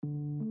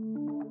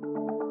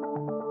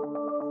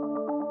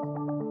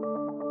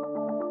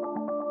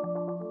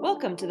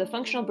Welcome to the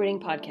Functional Breeding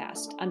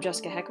Podcast. I'm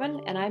Jessica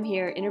Heckman, and I'm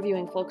here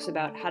interviewing folks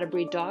about how to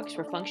breed dogs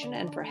for function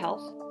and for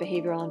health,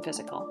 behavioral and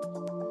physical.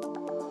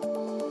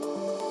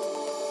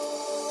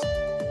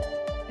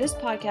 This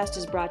podcast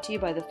is brought to you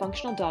by the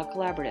Functional Dog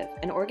Collaborative,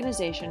 an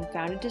organization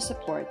founded to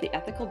support the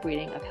ethical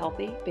breeding of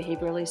healthy,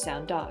 behaviorally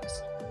sound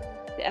dogs.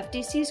 The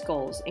FDC's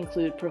goals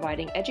include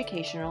providing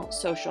educational,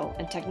 social,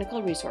 and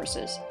technical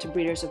resources to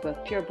breeders of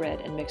both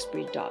purebred and mixed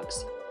breed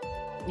dogs.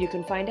 You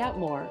can find out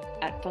more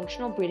at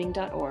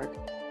functionalbreeding.org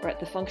or at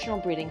the Functional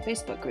Breeding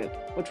Facebook group,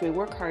 which we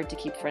work hard to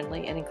keep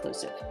friendly and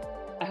inclusive.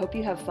 I hope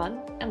you have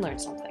fun and learn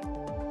something.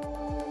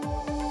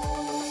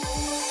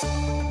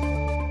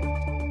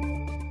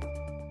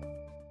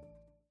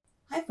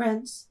 Hi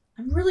friends,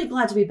 I'm really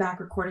glad to be back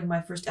recording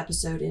my first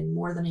episode in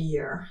more than a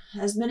year.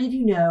 As many of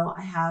you know,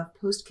 I have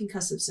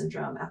post-concussive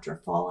syndrome after a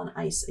fall on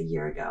ice a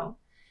year ago,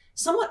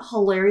 somewhat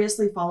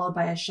hilariously followed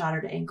by a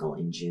shattered ankle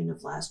in June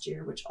of last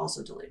year, which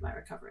also delayed my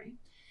recovery.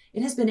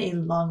 It has been a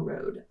long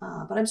road,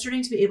 but I'm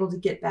starting to be able to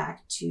get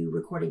back to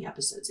recording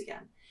episodes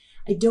again.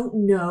 I don't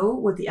know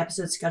what the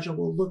episode schedule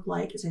will look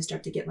like as I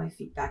start to get my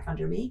feet back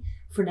under me.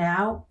 For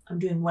now, I'm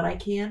doing what I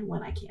can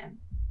when I can.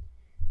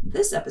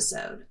 This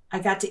episode, I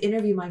got to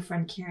interview my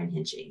friend Karen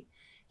Hinchy.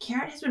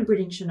 Karen has been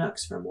breeding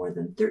Chinooks for more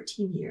than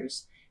 13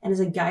 years and is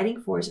a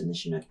guiding force in the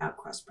Chinook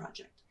Outcross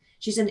project.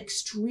 She's an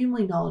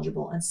extremely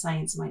knowledgeable and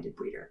science-minded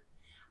breeder.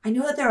 I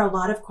know that there are a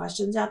lot of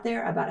questions out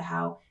there about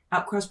how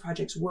Outcross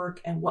projects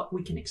work and what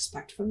we can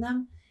expect from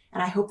them,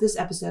 and I hope this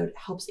episode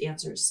helps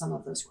answer some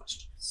of those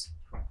questions.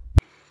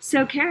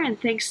 So Karen,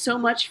 thanks so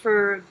much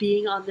for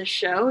being on the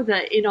show,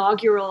 the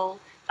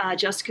inaugural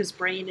Jessica's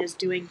Brain is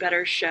Doing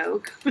Better show,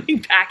 coming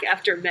back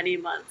after many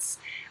months.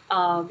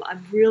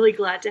 I'm really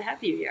glad to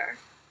have you here.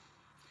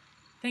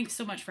 Thanks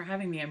so much for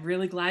having me. I'm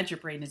really glad your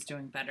brain is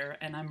doing better,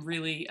 and I'm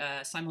really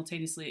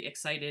simultaneously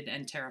excited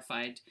and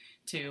terrified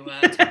to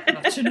talk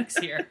about Chinooks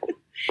here.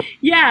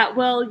 Yeah,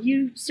 well,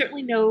 you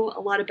certainly know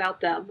a lot about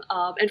them.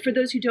 And for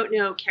those who don't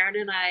know, Karen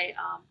and I,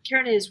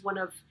 Karen is one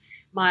of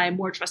my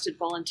more trusted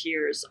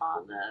volunteers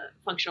on the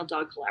Functional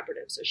Dog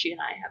Collaborative. So she and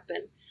I have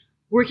been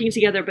working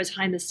together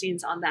behind the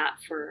scenes on that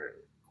for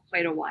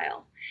quite a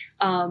while.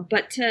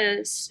 But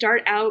to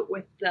start out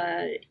with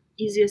the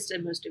easiest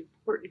and most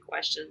important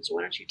questions,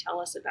 why don't you tell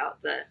us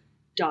about the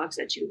dogs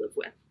that you live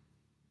with?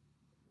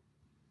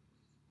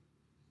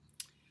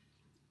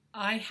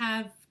 I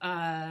have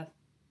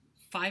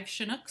 5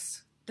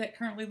 Chinooks that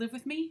currently live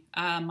with me.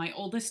 My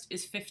oldest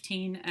is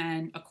 15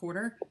 and a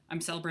quarter.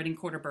 I'm celebrating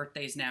quarter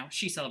birthdays now.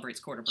 She celebrates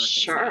quarter birthdays.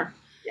 Sure.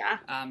 Now.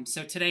 Yeah.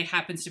 So today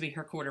happens to be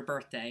her quarter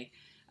birthday,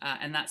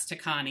 and that's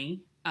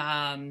Takani.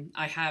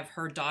 I have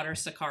her daughter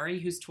Sakari,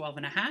 who's 12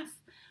 and a half.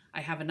 I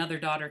have another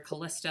daughter,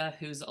 Callista,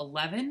 who's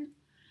 11.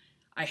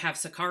 I have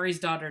Sakari's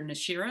daughter,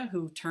 Nashira,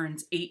 who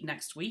turns 8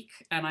 next week.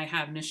 And I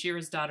have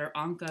Nashira's daughter,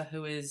 Anka,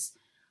 who is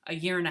a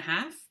year and a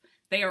half.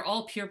 They are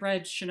all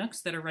purebred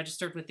Chinooks that are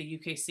registered with the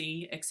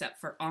UKC, except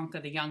for Anka,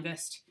 the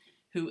youngest,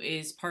 who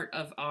is part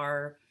of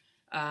our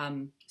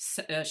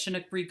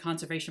Chinook breed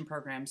conservation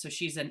program. So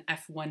she's an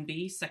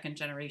F1B, second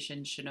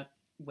generation Chinook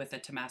with a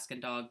Tamascan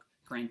dog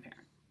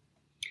grandparent.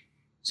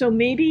 So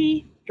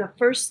maybe the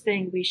first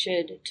thing we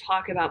should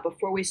talk about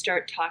before we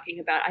start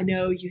talking about, I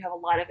know you have a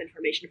lot of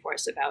information for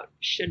us about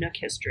Chinook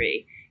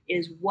history,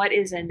 is what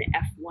is an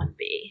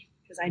F1B?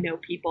 Because I know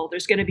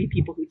there's going to be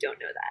people who don't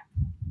know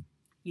that.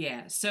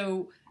 Yeah,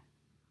 so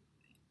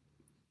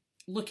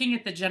looking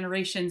at the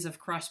generations of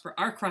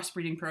our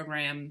crossbreeding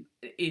program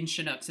in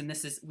Chinooks, and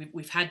this is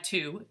we've had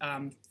 2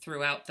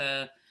 throughout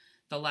the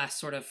last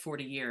sort of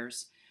 40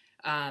 years.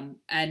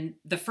 And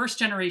the first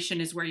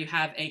generation is where you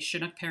have a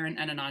Chinook parent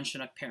and a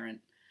non-Chinook parent.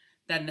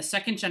 Then the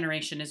second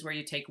generation is where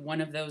you take one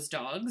of those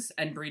dogs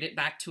and breed it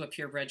back to a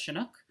purebred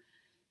Chinook.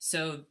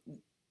 So,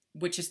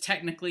 which is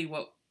technically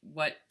what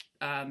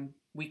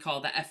we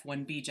call the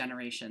F1B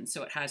generation.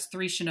 So it has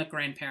 3 Chinook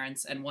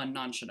grandparents and 1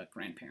 non-Chinook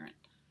grandparent.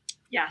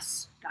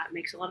 Yes, that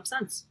makes a lot of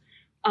sense.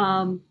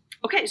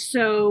 Okay,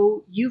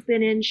 so you've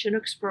been in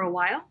Chinooks for a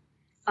while.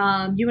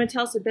 You want to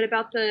tell us a bit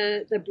about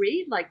the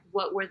breed? Like,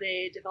 what were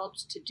they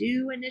developed to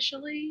do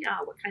initially?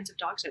 What kinds of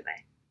dogs are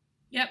they?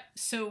 Yep.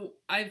 So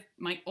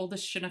my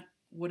oldest Chinook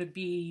would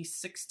be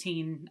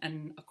 16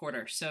 and a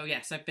quarter. So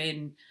yes, I've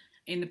been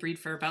in the breed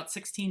for about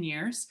 16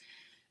 years.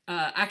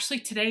 Actually,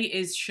 today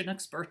is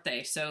Chinook's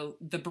birthday. So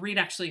the breed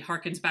actually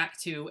harkens back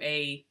to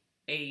a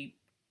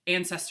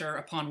ancestor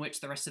upon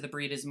which the rest of the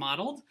breed is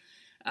modeled.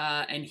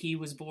 And he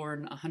was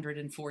born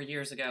 104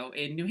 years ago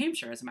in New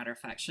Hampshire, as a matter of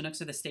fact.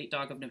 Chinooks are the state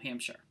dog of New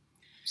Hampshire.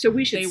 So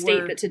we should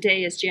state that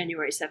today is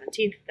January 17th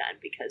then,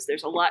 because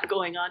there's a lot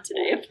going on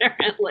today,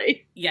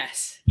 apparently.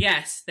 Yes,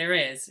 there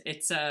is.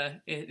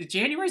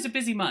 January is a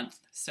busy month.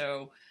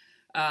 So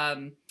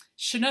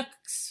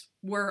Chinooks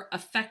were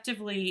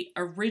effectively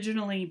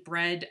originally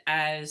bred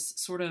as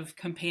sort of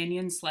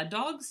companion sled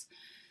dogs.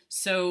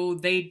 So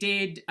they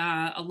did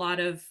a lot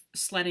of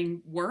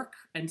sledding work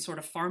and sort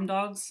of farm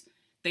dogs.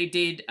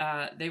 They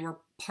were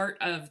part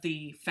of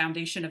the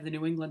foundation of the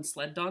New England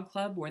Sled Dog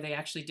Club, where they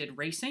actually did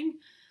racing.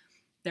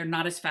 They're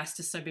not as fast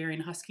as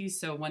Siberian Huskies.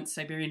 So once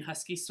Siberian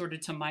Huskies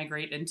started to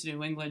migrate into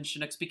New England,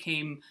 Chinooks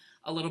became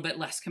a little bit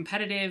less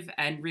competitive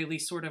and really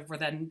sort of were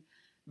then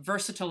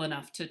versatile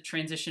enough to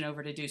transition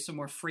over to do some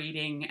more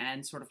freighting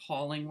and sort of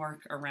hauling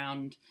work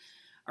around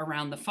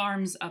the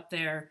farms up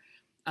there.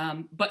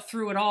 But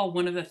through it all,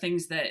 one of the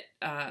things that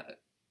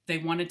they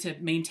wanted to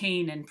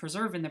maintain and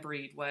preserve in the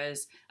breed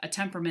was a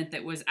temperament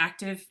that was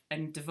active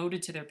and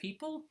devoted to their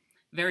people,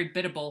 very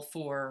biddable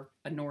for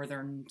a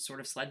northern sort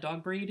of sled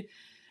dog breed,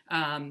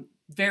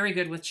 very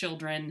good with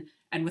children,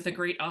 and with a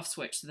great off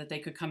switch so that they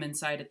could come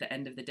inside at the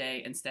end of the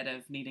day instead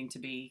of needing to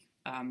be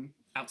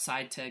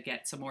outside to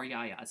get some more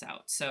yayas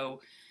out.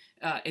 So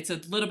it's a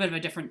little bit of a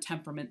different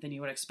temperament than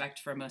you would expect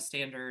from a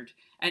standard,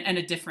 and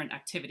a different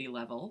activity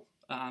level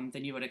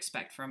than you would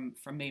expect from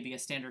maybe a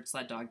standard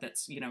sled dog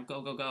that's,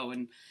 go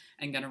and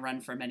going to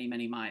run for many,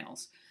 many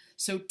miles.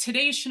 So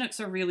today's Chinooks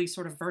are really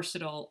sort of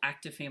versatile,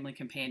 active family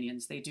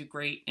companions. They do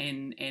great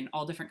in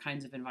all different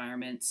kinds of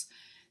environments.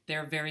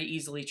 They're very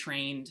easily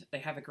trained. They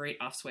have a great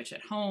off switch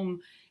at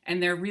home,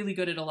 and they're really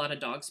good at a lot of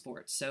dog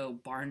sports. So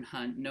barn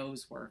hunt,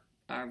 nose work,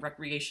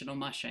 recreational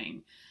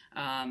mushing,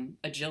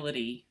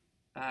 agility,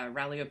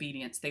 rally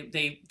obedience.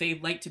 They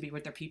like to be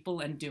with their people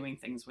and doing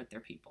things with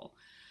their people.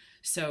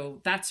 So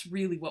that's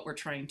really what we're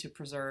trying to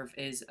preserve,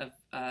 is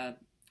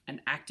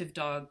an active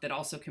dog that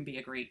also can be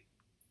a great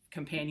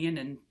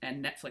companion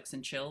and Netflix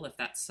and chill if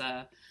that's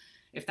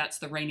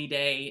the rainy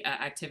day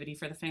activity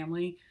for the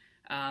family,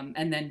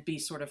 and then be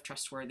sort of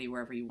trustworthy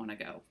wherever you want to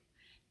go.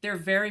 They're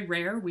very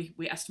rare. We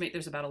estimate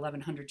there's about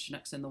 1,100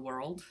 Chinooks in the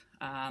world,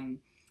 and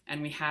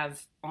we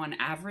have on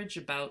average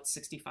about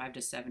 65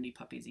 to 70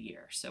 puppies a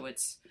year. So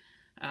it's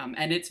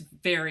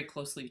very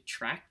closely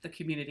tracked. The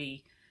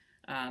community,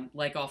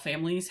 like all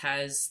families,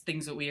 has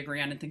things that we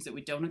agree on and things that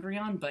we don't agree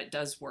on, but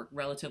does work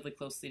relatively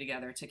closely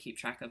together to keep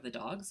track of the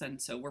dogs.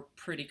 And so we're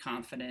pretty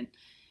confident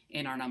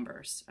in our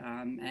numbers.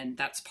 And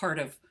that's part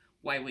of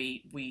why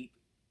we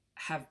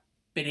have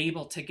been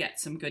able to get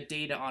some good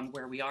data on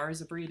where we are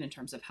as a breed in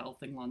terms of health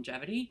and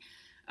longevity,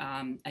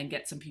 and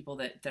get some people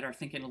that are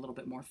thinking a little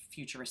bit more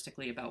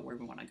futuristically about where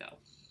we want to go.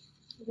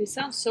 They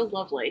sound so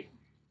lovely.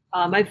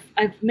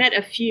 I've met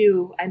a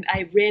few.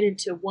 I ran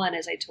into one,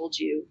 as I told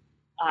you.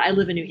 I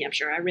live in New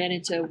Hampshire. I ran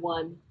into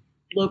one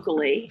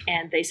locally,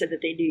 and they said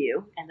that they knew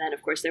you. And then,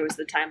 of course, there was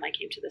the time I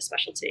came to the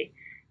specialty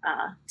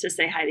to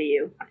say hi to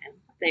you. And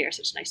they are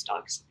such nice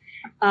dogs.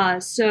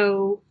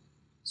 So,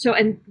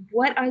 and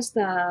what is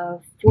the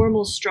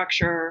formal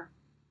structure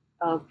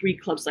of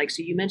breed clubs like?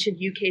 So you mentioned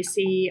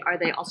UKC. Are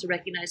they also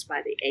recognized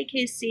by the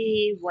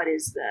AKC? What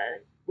is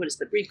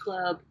the breed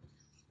club?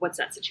 What's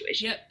that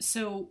situation? Yeah.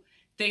 So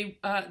they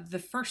the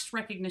first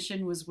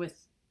recognition was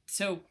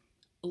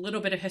a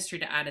little bit of history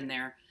to add in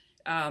there.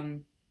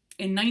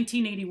 In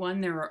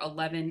 1981, there were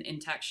 11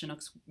 intact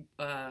Chinooks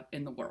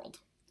in the world,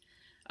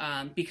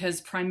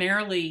 because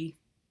primarily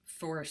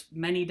for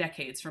many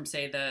decades, from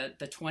say the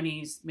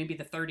 20s, maybe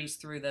the 30s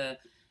through the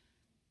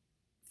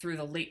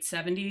late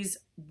 70s,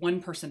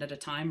 one person at a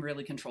time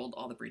really controlled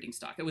all the breeding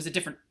stock. It was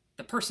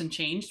the person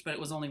changed, but it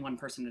was only one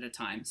person at a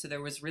time. So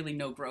there was really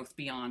no growth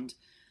beyond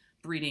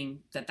breeding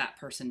that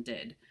person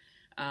did.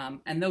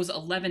 And those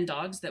 11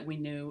 dogs that we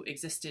knew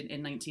existed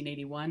in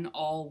 1981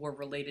 all were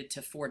related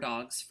to 4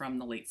 dogs from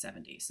the late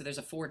 70s. So there's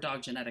a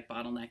 4-dog genetic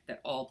bottleneck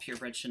that all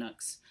purebred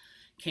Chinooks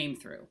came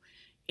through.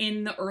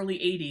 In the early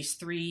 80s,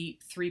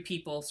 three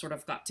people sort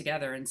of got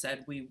together and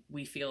said,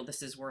 we feel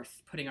this is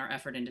worth putting our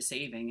effort into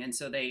saving. And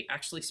so they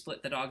actually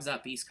split the dogs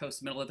up, East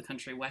Coast, middle of the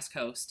country, West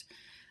Coast,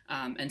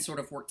 and sort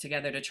of worked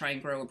together to try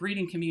and grow a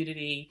breeding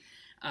community,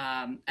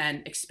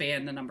 and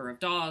expand the number of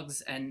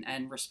dogs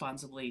and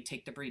responsibly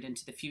take the breed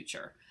into the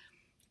future.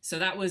 So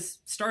that was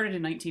started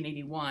in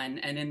 1981,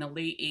 and in the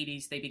late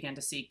 80s, they began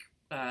to seek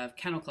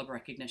Kennel Club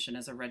recognition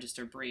as a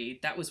registered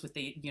breed. That was with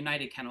the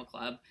United Kennel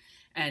Club,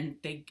 and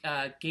they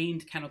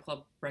gained Kennel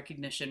Club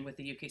recognition with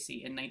the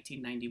UKC in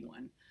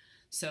 1991.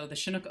 So the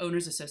Chinook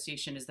Owners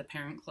Association is the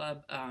parent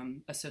club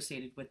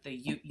associated with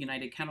the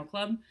United Kennel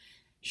Club.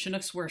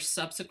 Chinooks were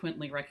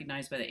subsequently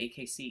recognized by the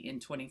AKC in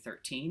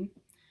 2013.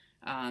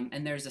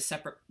 And there's a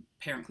separate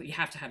parent club. You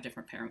have to have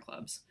different parent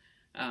clubs.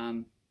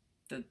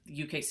 The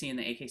UKC and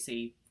the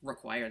AKC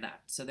require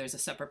that. So there's a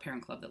separate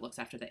parent club that looks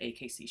after the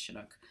AKC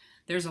Chinook.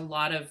 There's a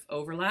lot of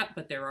overlap,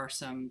 but there are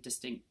some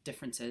distinct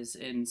differences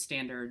in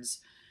standards,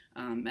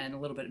 and a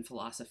little bit in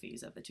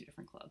philosophies of the two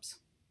different clubs.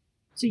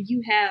 So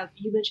you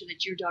mentioned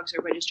that your dogs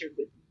are registered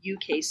with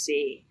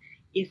UKC.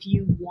 If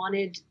you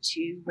wanted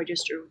to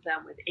register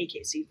them with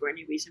AKC for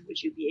any reason,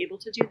 would you be able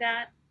to do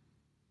that?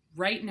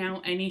 Right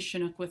now, any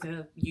Chinook with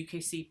a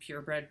UKC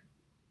purebred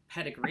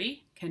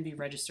pedigree can be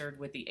registered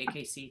with the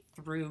AKC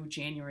through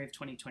January of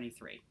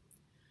 2023.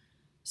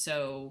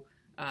 So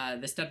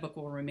the stud book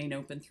will remain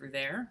open through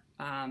there.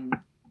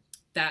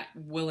 That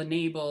will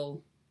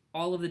enable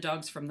all of the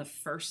dogs from the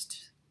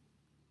first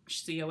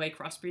COA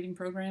crossbreeding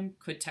program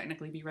could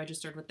technically be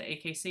registered with the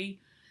AKC.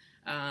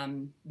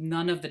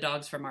 None of the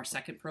dogs from our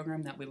second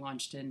program that we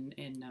launched in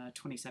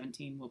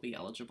 2017 will be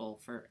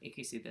eligible for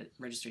AKC. The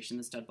registration,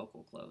 the stud book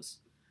will close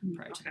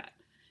prior to that.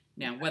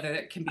 Now, whether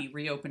it can be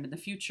reopened in the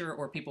future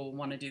or people will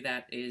want to do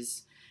that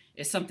is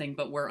something,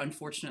 but we're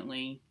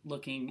unfortunately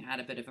looking at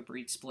a bit of a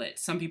breed split.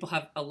 Some people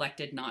have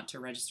elected not to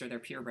register their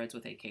purebreds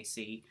with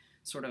AKC,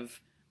 sort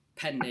of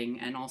pending,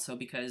 and also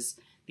because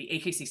the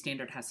AKC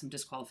standard has some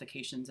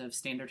disqualifications of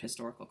standard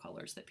historical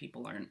colors that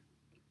people aren't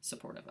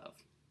supportive of.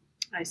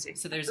 I see.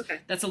 So Okay.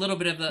 that's a little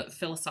bit of a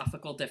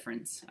philosophical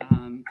difference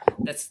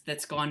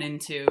that's gone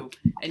into,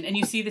 and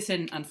you see this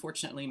in,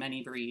 unfortunately,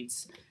 many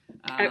breeds.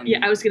 Yeah,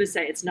 I was going to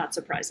say it's not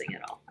surprising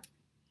at all.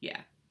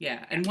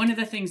 Yeah. And one of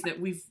the things that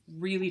we've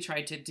really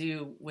tried to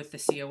do with the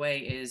COA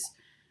is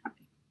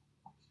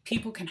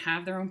people can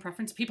have their own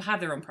preference. People have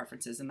their own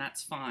preferences, and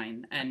that's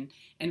fine. And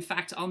in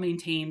fact, I'll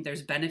maintain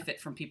there's benefit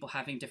from people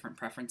having different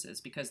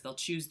preferences because they'll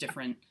choose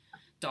different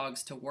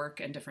dogs to work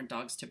and different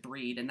dogs to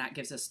breed, and that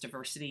gives us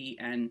diversity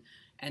and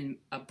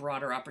a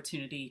broader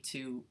opportunity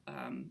to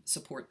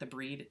support the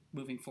breed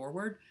moving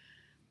forward.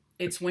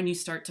 It's when you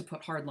start to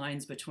put hard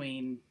lines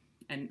between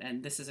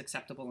and this is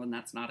acceptable and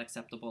that's not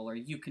acceptable, or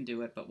you can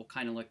do it but we'll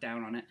kind of look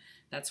down on it,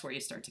 that's where you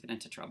start to get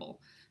into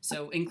trouble.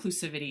 So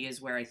inclusivity is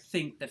where I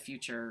think the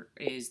future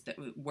is,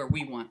 where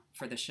we want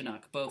for the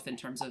Chinook, both in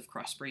terms of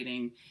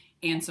crossbreeding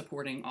and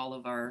supporting all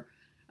of our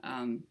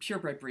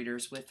purebred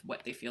breeders with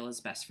what they feel is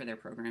best for their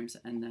programs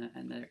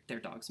and their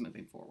dogs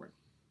moving forward.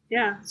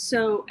 Yeah.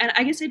 So, and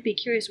I guess I'd be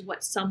curious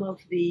what some of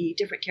the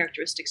different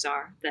characteristics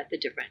are that the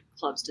different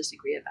clubs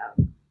disagree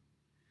about.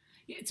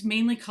 It's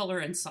mainly color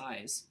and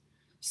size.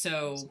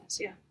 So,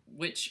 yeah.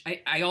 Which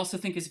I also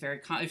think is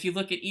very if you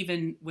look at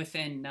even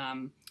within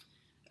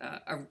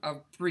a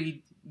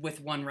breed with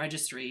one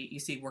registry, you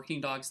see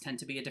working dogs tend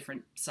to be a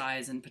different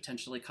size and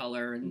potentially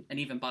color and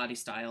even body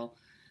style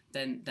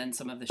than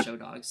some of the show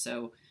dogs.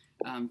 So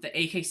the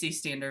AKC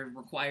standard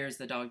requires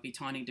the dog be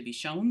tawny to be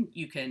shown.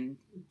 You can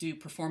do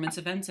performance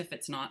events if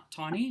it's not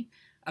tawny.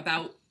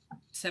 About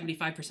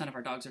 75% of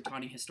our dogs are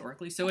tawny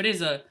historically, so it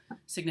is a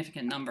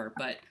significant number,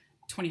 but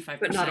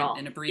 25%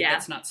 in a breed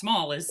that's not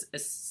small is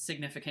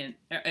significant.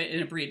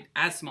 In a breed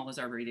as small as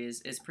our breed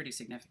is pretty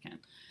significant.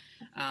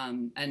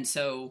 And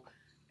so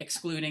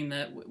excluding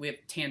we have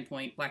tan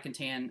point, black and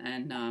tan,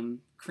 and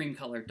cream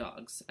colored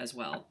dogs as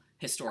well.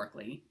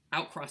 Historically,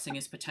 outcrossing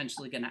is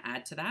potentially going to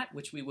add to that,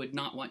 which we would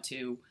not want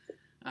to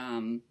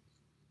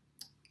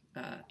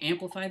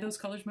amplify those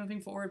colors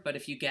moving forward. But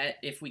if we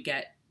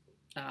get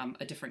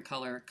a different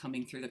color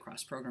coming through the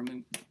cross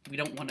program, we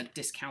don't want to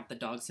discount the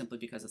dog simply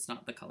because it's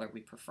not the color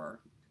we prefer.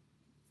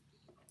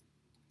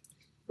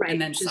 Right.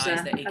 And then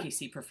size, the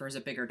AKC prefers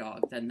a bigger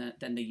dog than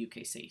the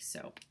UKC.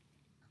 So.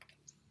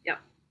 Yeah,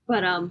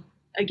 but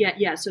again,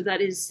 yeah. So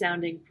that is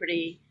sounding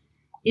pretty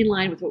in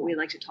line with what we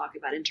like to talk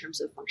about in terms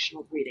of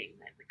functional breeding.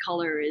 That the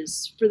color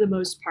is, for the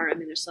most part, I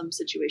mean, there's some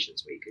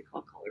situations where you could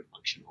call color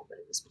functional, but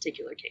in this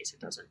particular case,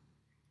 it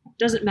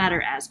doesn't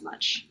matter as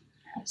much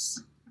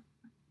as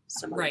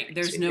some other things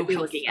there's no health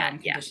looking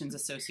at conditions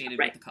associated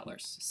with the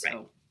colors.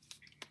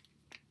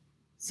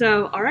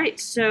 So all right,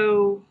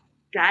 so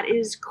that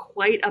is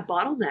quite a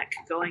bottleneck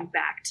going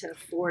back to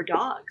 4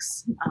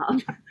 dogs.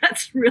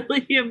 That's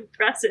really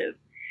impressive.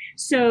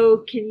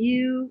 So can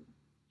you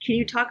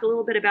talk a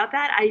little bit about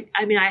that?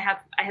 I mean, I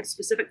have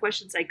specific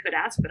questions I could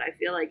ask, but I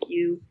feel like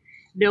you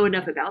know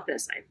enough about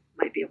this. I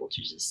might be able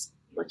to just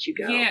let you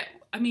go. Yeah,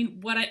 I mean,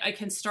 what I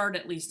can start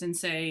at least and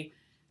say,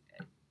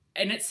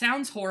 and it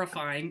sounds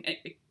horrifying.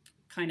 It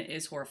kind of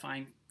is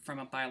horrifying from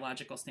a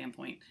biological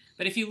standpoint.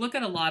 But if you look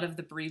at a lot of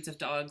the breeds of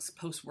dogs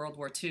post World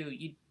War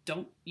II,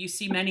 you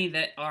see many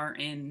that are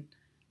in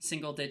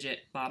single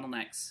digit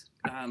bottlenecks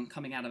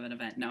coming out of an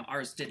event. Now,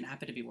 ours didn't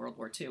happen to be World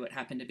War II. It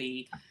happened to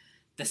be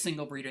the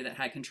single breeder that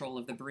had control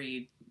of the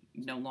breed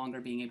no longer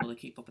being able to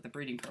keep up with the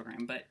breeding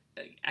program. But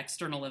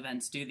external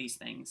events do these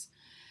things.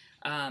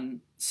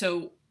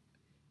 So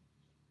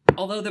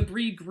although the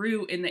breed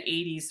grew in the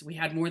 80s, we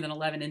had more than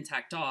 11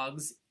 intact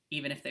dogs,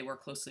 even if they were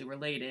closely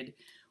related.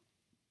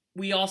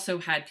 We also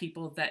had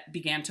people that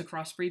began to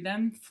crossbreed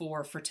them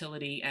for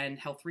fertility and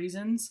health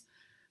reasons,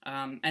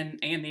 and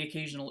the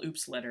occasional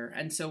oops litter.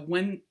 And so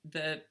when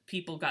the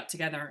people got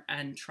together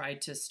and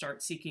tried to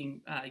start seeking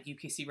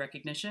UKC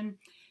recognition,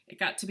 it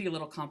got to be a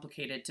little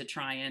complicated to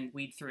try and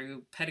weed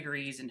through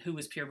pedigrees and who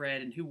was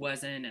purebred and who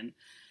wasn't. And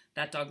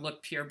that dog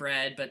looked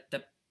purebred, but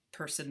the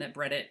person that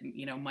bred it,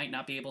 might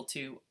not be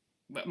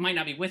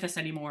with us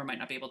anymore, might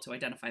not be able to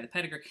identify the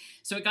pedigree.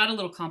 So it got a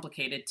little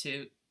complicated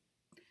to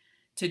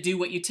do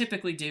what you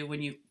typically do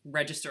when you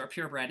register a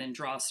purebred and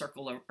draw a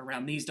circle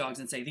around these dogs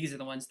and say, these are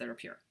the ones that are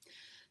pure.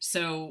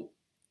 So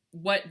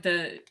what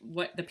the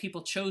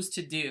people chose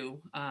to do,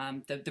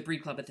 the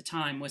breed club at the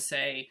time, was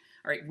say,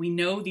 all right, we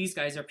know these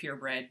guys are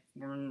purebred.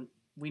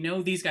 We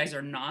know these guys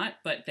are not,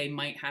 but they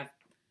have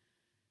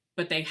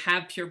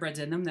purebreds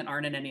in them that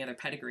aren't in any other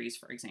pedigrees,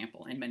 for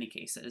example, in many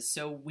cases.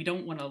 So we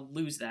don't want to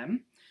lose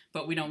them,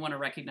 but we don't want to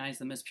recognize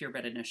them as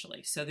purebred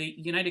initially. So the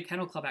United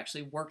Kennel Club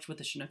actually worked with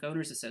the Chinook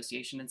Owners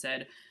Association and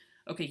said,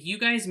 okay, you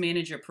guys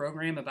manage your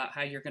program about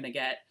how you're going to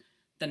get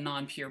the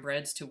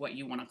non-purebreds to what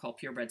you want to call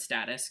purebred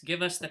status.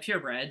 Give us the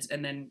purebreds,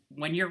 and then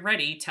when you're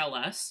ready, tell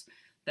us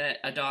that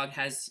a dog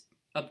has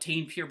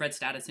obtain purebred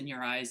status in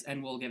your eyes,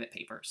 and we'll give it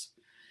papers.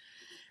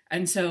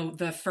 And so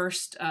the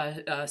first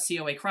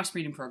COA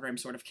crossbreeding program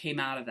sort of came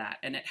out of that,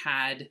 and it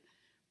had,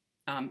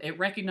 it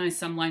recognized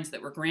some lines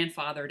that were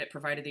grandfathered. It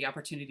provided the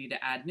opportunity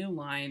to add new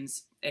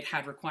lines. It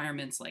had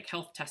requirements like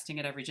health testing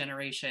at every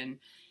generation.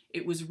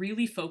 It was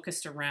really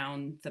focused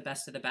around the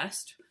best of the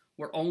best.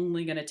 We're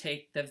only going to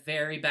take the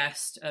very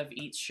best of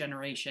each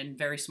generation,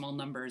 very small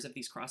numbers of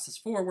these crosses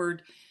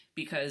forward,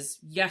 because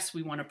yes,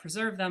 we want to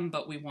preserve them,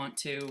 but we want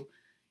to,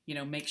 you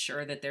know, make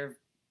sure that they're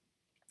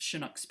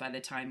Chinooks by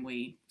the time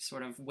we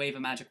sort of wave a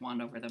magic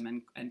wand over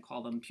them and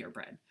call them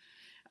purebred.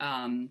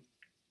 And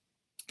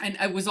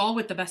it was all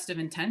with the best of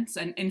intents.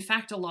 And in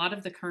fact, a lot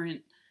of the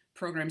current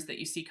programs that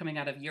you see coming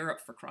out of Europe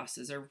for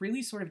crosses are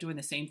really sort of doing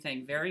the same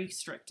thing, very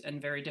strict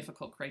and very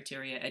difficult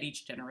criteria at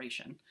each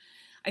generation.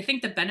 I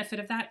think the benefit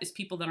of that is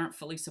people that aren't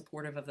fully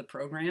supportive of the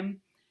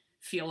program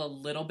feel a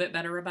little bit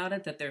better about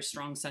it, that there's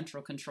strong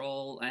central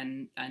control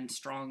and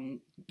strong,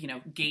 you know,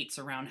 gates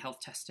around health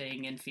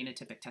testing and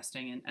phenotypic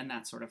testing and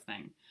that sort of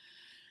thing.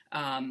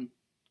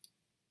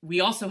 We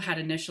also had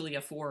initially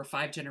a 4 or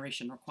 5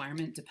 generation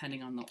requirement,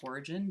 depending on the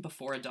origin,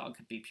 before a dog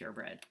could be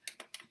purebred.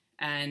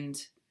 And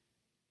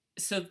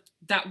so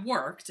that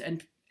worked,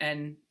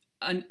 and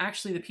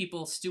actually the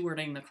people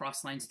stewarding the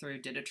cross lines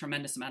through did a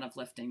tremendous amount of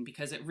lifting,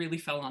 because it really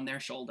fell on their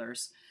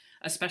shoulders,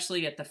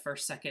 especially at the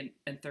first, second,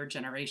 and third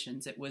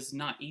generations. It was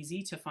not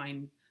easy to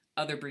find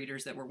other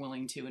breeders that were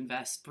willing to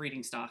invest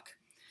breeding stock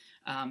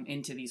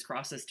into these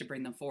crosses to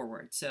bring them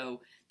forward. So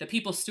the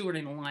people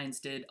stewarding the lines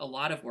did a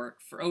lot of work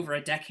for over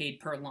a decade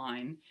per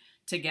line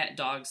to get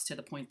dogs to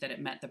the point that it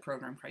met the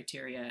program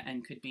criteria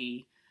and could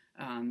be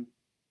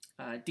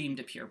deemed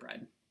a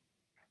purebred.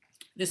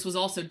 This was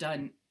also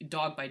done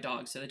dog by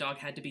dog. So the dog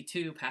had to be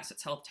 2, pass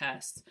its health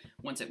tests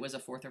once it was a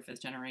 4th or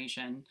 5th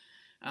generation,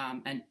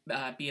 and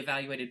be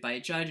evaluated by a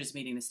judge as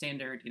meeting the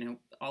standard. You know,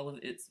 all of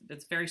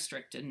it's very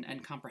strict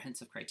and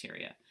comprehensive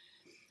criteria.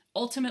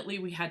 Ultimately,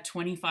 we had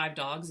 25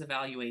 dogs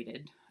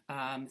evaluated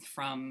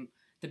from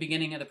the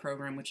beginning of the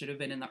program, which would have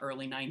been in the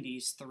early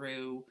 90s,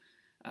 through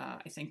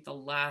I think the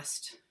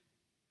last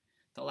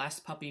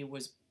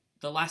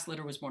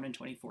litter was born in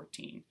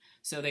 2014.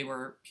 So they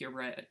were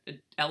purebred,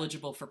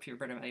 eligible for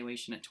purebred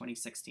evaluation at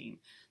 2016.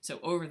 So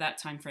over that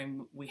time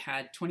frame, we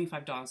had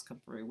 25 dogs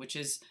come through, which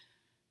is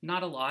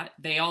not a lot.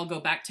 They all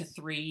go back to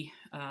 3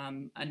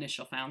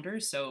 initial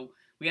founders. So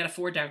we had a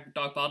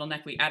 4-dog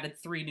bottleneck. We added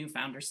 3 new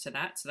founders to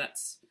that. So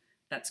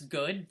that's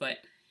good. But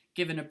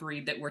given a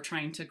breed that we're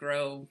trying to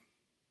grow,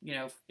 you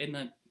know, in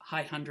the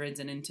high hundreds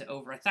and into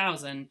over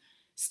 1,000,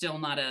 still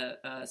not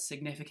a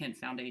significant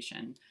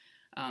foundation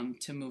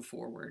to move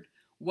forward.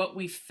 What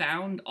we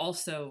found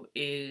also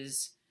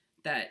is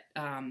that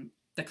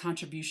the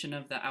contribution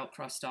of the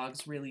Outcross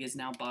dogs really is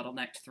now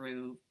bottlenecked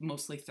through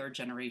mostly 3rd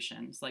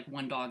generations, like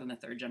 1 dog in the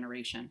 3rd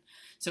generation.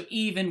 So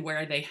even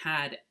where they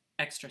had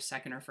extra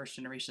 2nd or 1st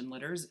generation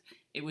litters,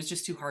 it was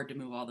just too hard to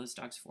move all those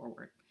dogs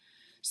forward.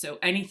 So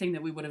anything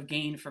that we would have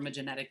gained from a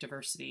genetic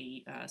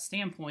diversity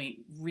standpoint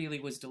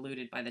really was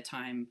diluted by the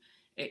time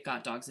it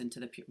got dogs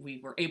into we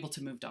were able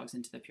to move dogs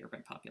into the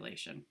purebred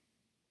population.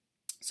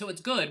 So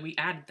it's good, we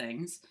added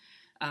things,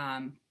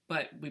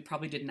 but we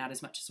probably didn't add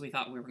as much as we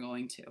thought we were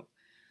going to.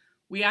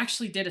 We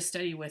actually did a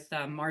study with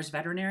Mars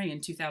Veterinary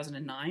in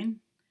 2009,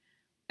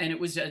 and it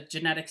was a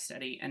genetic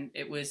study, and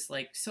it was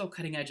like so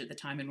cutting edge at the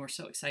time, and we're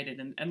so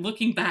excited. And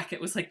looking back, it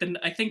was like,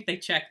 I think they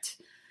checked,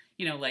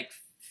 you know, like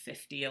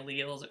 50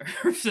 alleles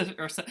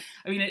or so.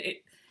 I mean,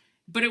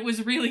 but it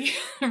was really,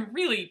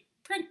 really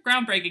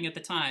groundbreaking at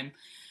the time.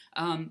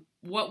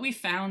 What we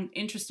found,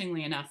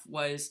 interestingly enough,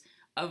 was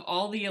of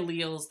all the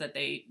alleles that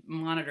they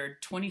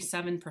monitored,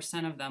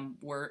 27% of them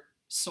were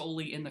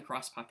solely in the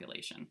cross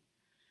population.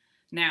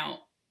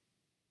 Now,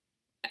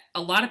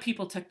 a lot of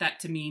people took that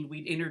to mean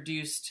we'd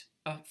introduced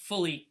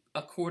fully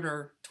a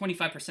quarter,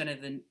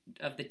 25%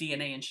 of the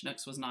DNA in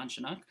Chinooks was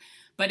non-Chinook.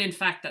 But in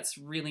fact, that's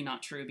really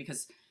not true,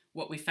 because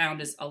what we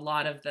found is a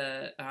lot of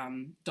the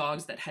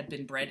dogs that had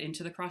been bred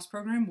into the cross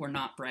program were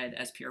not bred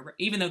as purebred.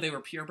 Even though they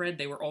were purebred,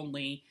 they were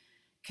only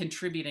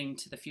contributing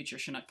to the future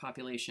Chinook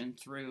population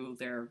through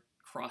their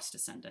cross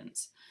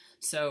descendants.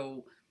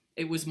 So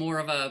it was more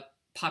of a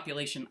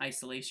population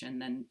isolation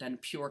than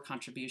pure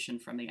contribution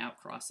from the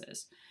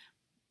outcrosses.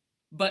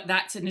 But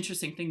that's an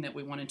interesting thing that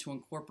we wanted to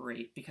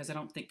incorporate, because I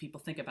don't think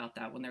people think about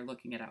that when they're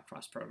looking at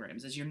outcross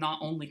programs, is you're not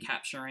only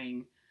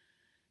capturing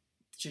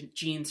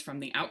genes from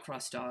the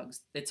outcross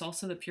dogs, it's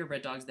also the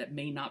purebred dogs that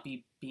may not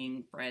be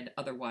being bred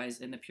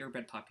otherwise in the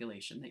purebred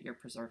population that you're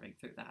preserving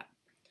through that.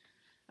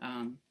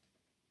 I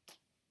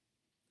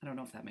don't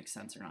know if that makes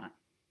sense or not.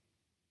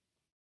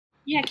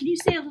 Yeah, can you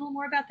say a little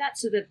more about that?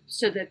 So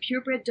the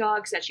purebred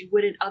dogs that you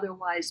wouldn't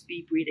otherwise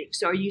be breeding.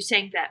 So are you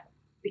saying that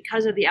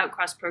because of the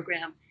outcross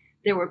program,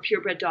 there were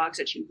purebred dogs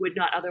that you would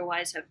not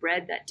otherwise have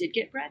bred that did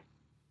get bred?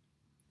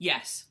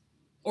 Yes.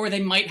 Or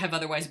they might have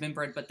otherwise been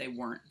bred, but they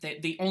weren't.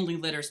 The only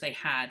litters they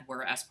had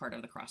were as part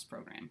of the cross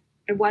program.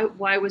 And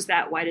why was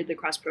that? Why did the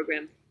cross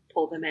program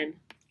pull them in?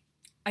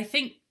 I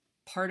think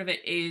part of it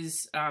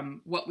is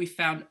what we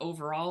found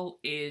overall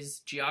is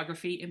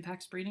geography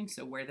impacts breeding,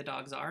 so where the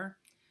dogs are.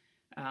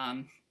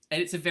 And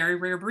it's a very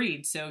rare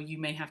breed, so you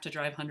may have to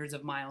drive hundreds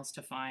of miles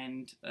to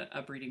find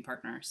a breeding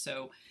partner.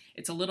 So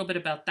it's a little bit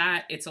about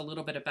that. It's a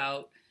little bit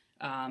about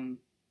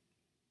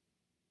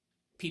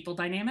people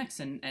dynamics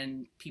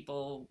and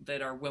people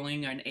that are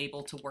willing and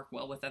able to work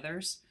well with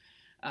others,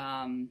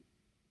 and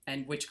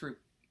which group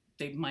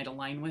they might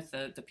align with,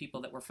 the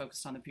people that were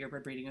focused on the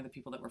purebred breeding or the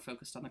people that were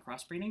focused on the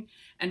crossbreeding.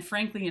 And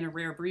frankly, in a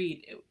rare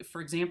breed, for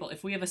example,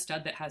 if we have a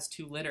stud that has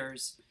 2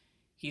 litters,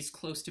 he's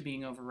close to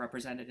being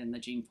overrepresented in the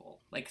gene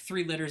pool. Like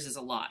 3 litters is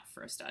a lot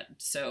for a stud.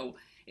 So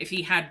if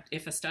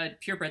a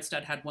purebred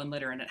stud had 1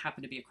 litter and it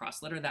happened to be a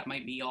cross litter, that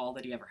might be all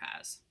that he ever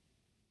has.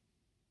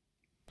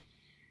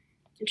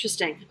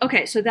 Interesting.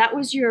 Okay, so that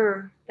was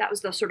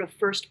the sort of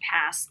first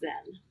pass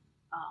then.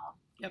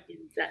 Yep.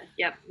 In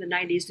the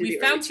 90s to we the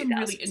found early some 2000s.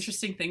 really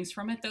interesting things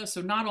from it, though.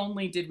 So not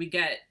only did we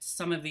get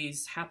some of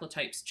these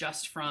haplotypes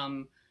just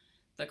from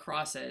the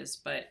crosses,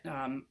 but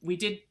we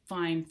did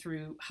find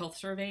through health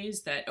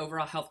surveys that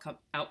overall health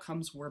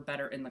outcomes were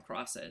better in the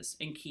crosses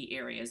in key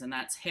areas, and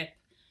that's hip,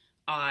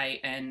 eye,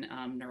 and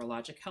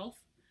neurologic health.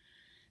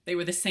 They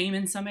were the same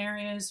in some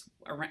areas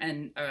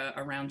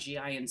around GI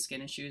and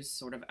skin issues,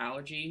 sort of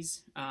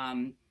allergies.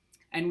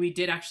 And we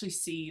did actually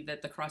see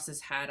that the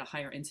crosses had a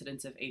higher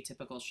incidence of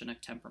atypical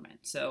Chinook temperament.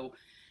 So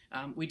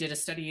we did a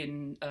study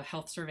in a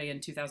health survey in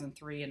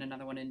 2003 and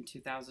another one in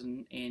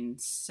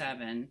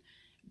 2007.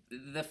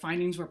 The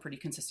findings were pretty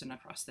consistent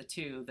across the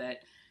two,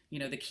 that,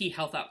 the key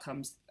health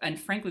outcomes, and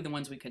frankly, the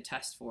ones we could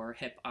test for,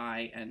 hip,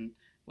 eye, and,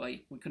 well,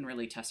 we couldn't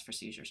really test for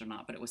seizures or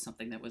not, but it was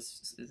something that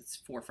was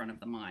forefront of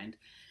the mind.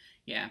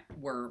 Yeah,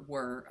 were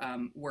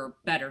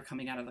better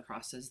coming out of the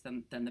crosses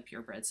than the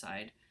purebred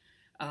side.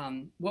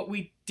 What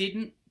we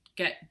didn't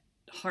get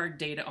hard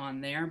data on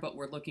there, but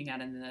we're looking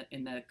at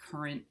in the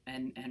current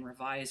and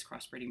revised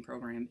crossbreeding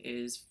program,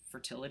 is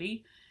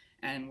fertility,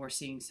 and we're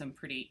seeing some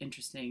pretty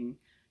interesting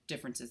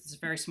differences. It's a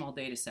very small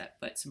data set,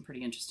 but some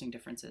pretty interesting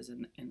differences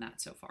in that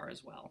so far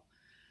as well.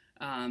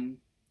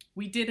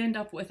 We did end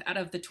up with, out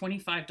of the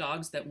 25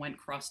 dogs that went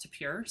cross to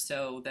pure,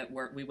 so that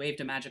we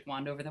waved a magic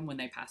wand over them when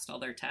they passed all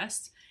their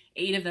tests,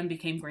 8 of them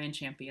became grand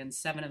champions,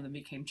 7 of them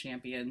became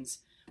champions.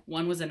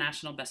 1 was a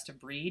national best of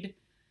breed,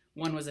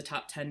 1 was a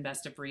top 10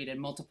 best of breed, and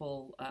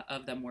multiple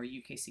of them were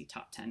UKC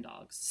top 10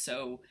 dogs.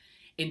 So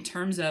in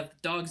terms of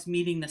dogs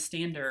meeting the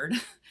standard,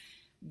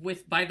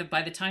 by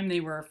the time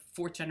they were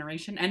 4th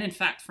generation, and in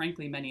fact,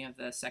 frankly, many of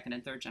the 2nd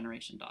and 3rd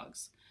generation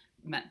dogs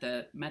met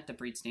the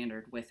breed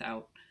standard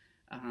without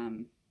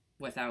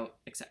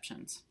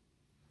exceptions.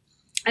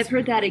 I've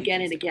heard that again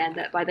and again,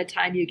 that by the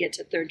time you get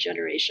to 3rd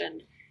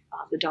generation,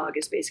 the dog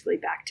is basically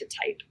back to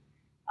type.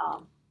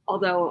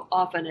 Although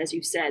often, as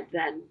you said,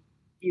 then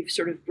you've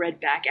sort of bred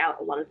back out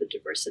a lot of the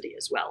diversity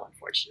as well,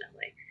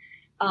 unfortunately.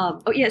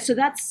 So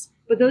that's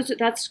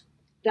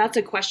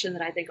a question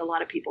that I think a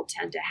lot of people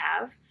tend to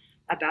have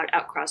about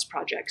outcross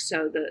projects.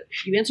 So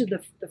you answered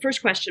the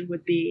first question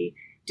would be,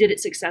 did it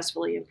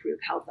successfully improve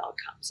health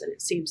outcomes? And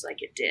it seems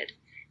like it did.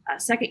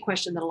 Second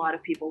question that a lot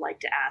of people like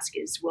to ask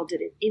is, well,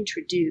 did it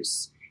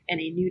introduce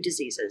any new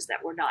diseases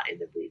that were not in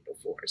the breed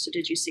before? So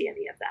did you see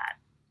any of that?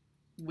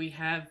 We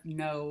have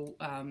no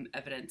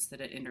evidence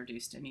that it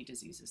introduced any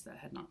diseases that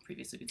had not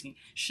previously been seen.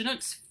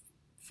 Chinooks,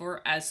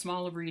 for as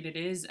small a breed it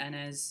is and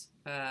as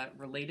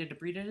related a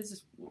breed it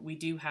is, we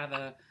do have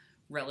a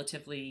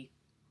relatively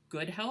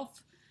good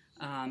health.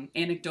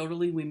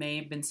 Anecdotally, we may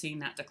have been seeing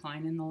that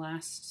decline in the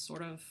last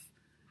sort of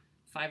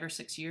 5 or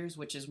 6 years,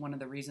 which is one of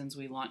the reasons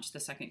we launched the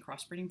 2nd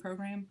crossbreeding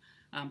program.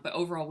 But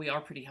overall, we are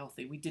pretty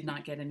healthy. We did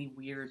not get any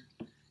weird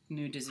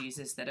new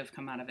diseases that have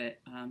come out of it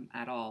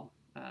at all.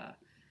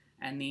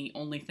 And the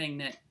only thing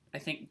that I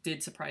think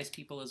did surprise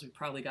people is we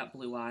probably got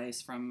blue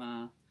eyes from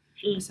a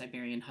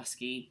Siberian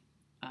Husky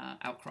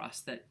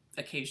outcross that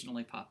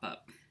occasionally pop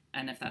up.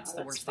 And if that's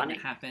the worst thing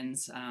that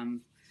happens,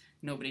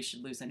 nobody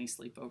should lose any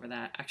sleep over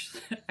that.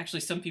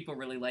 Actually, some people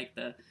really like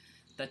the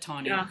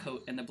tawny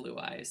coat and the blue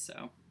eyes.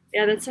 So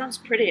yeah, that sounds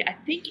pretty. I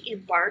think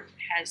Embark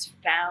has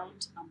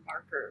found a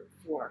marker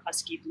for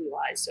Husky blue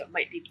eyes, so it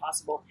might be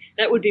possible.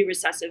 That would be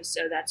recessive,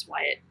 so that's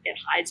why it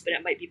hides, but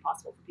it might be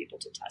possible for people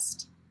to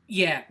test.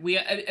 Yeah,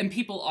 and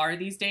people are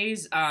these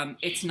days.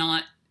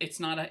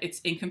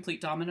 It's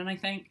incomplete dominant, I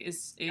think,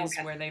 is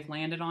okay, where they've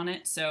landed on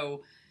it.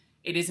 So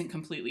it isn't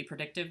completely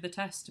predictive, the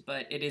test,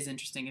 but it is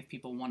interesting if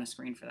people want to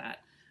screen for that.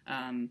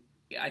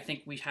 I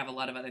think we have a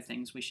lot of other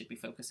things we should be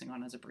focusing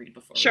on as a breed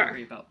before we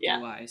worry about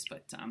blue eyes.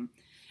 But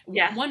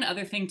one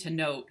other thing to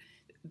note,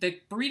 the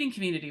breeding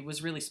community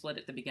was really split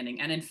at the beginning.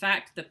 And in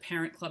fact, the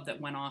parent club that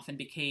went off and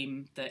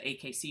became the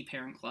AKC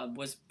parent club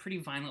was pretty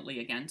violently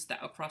against the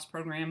Outcross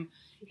program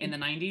in the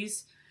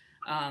 90s.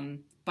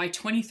 By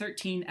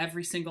 2013,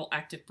 every single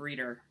active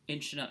breeder in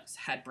Chinooks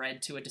had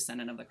bred to a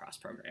descendant of the cross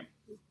program.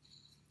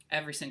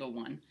 Every single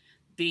one.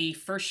 The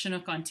first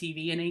Chinook on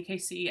TV in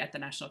AKC at the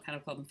National Kennel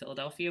Club in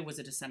Philadelphia was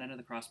a descendant of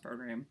the cross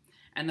program.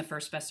 And the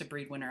first Best of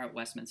Breed winner at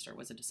Westminster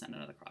was a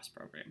descendant of the cross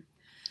program.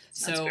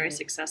 That's very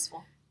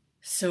successful.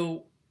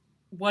 So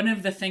one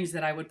of the things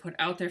that I would put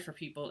out there for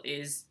people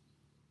is,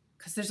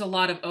 because there's a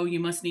lot of, oh, you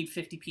must need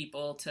 50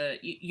 people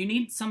you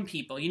need some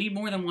people, you need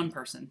more than one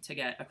person to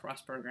get a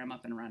cross program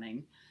up and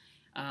running.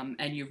 And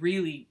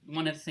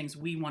one of the things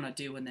we want to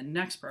do in the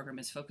next program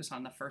is focus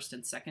on the first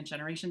and second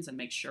generations and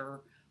make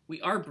sure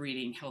we are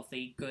breeding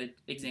healthy, good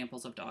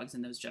examples of dogs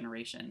in those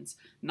generations,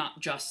 not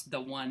just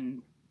the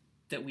one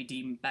that we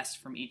deem best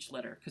from each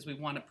litter, because we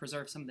want to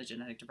preserve some of the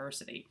genetic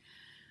diversity.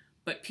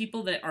 But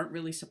people that aren't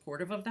really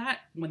supportive of that,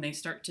 when they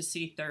start to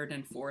see third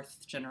and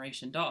fourth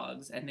generation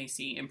dogs and they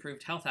see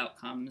improved health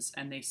outcomes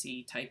and they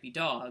see type E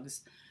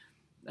dogs,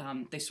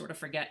 they sort of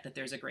forget that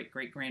there's a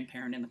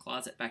great-great-grandparent in the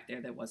closet back there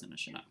that wasn't a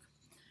Chinook.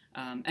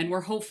 And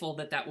we're hopeful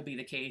that that will be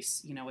the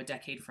case, a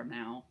decade from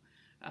now,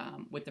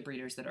 with the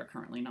breeders that are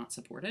currently not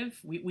supportive.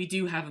 We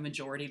do have a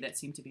majority that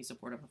seem to be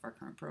supportive of our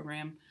current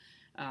program.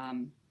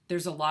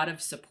 There's a lot of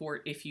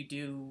support if you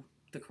do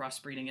the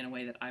crossbreeding in a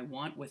way that I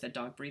want with a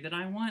dog breed that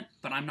I want,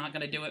 but I'm not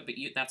going to do it, but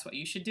that's what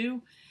you should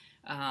do.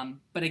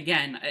 But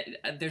again,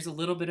 there's a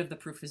little bit of the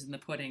proof is in the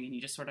pudding, and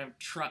you just sort of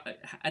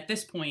at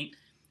this point,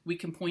 we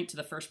can point to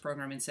the first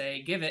program and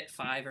say, give it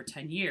 5 or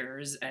 10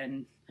 years.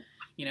 And,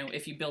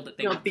 if you build it,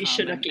 they will be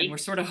come. Chinooky. And we're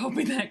sort of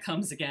hoping that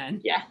comes again.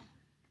 Yeah.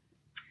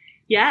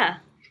 Yeah.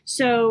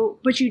 So,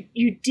 but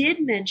you did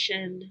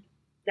mention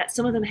that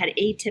some of them had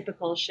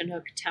atypical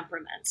Chinook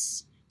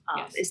temperaments.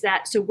 Yes. Is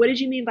that, so what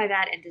did you mean by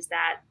that? And does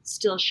that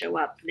still show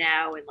up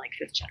now in like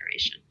 5th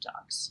generation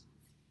dogs?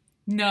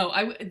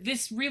 No,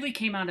 this really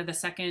came out of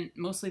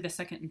mostly the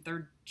second and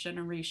third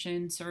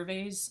generation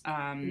surveys.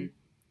 And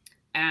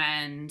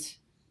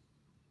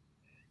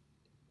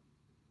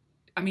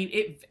I mean,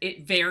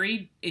 it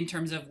varied in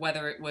terms of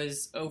whether it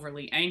was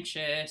overly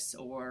anxious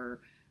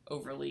or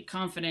overly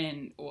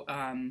confident.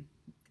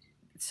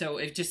 So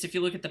if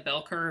you look at the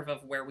bell curve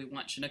of where we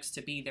want Chinooks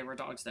to be, there were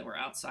dogs that were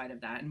outside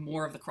of that, and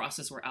more of the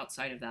crosses were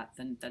outside of that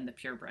than the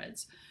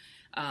purebreds.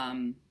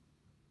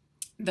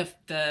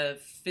 The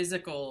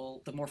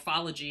physical, the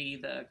morphology,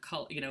 the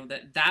color,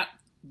 that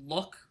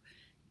look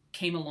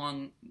came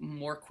along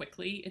more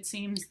quickly, it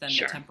seems, than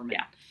the temperament.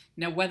 Yeah.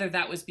 Now, whether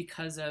that was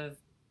because of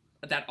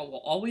that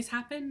will always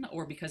happen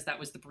or because that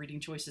was the breeding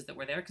choices that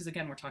were there, because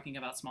again, we're talking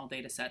about small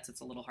data sets,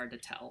 it's a little hard to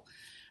tell.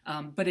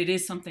 But it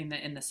is something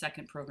that in the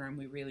second program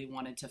we really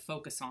wanted to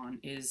focus on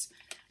is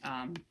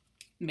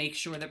make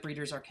sure that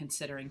breeders are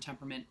considering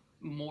temperament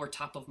more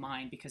top of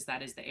mind, because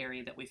that is the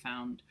area that we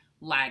found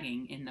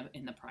lagging in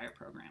the prior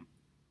program.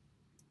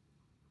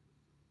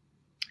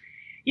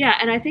 Yeah,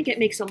 and I think it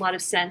makes a lot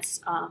of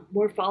sense.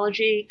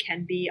 Morphology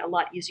can be a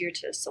lot easier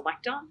to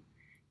select on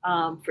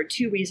for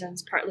 2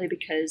 reasons, partly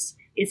because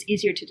it's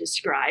easier to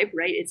describe,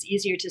 right? It's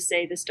easier to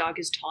say this dog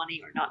is tawny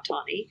or not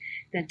tawny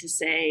than to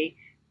say,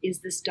 is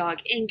this dog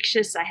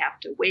anxious? I have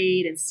to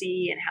wait and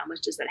see, and how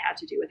much does that have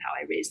to do with how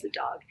I raise the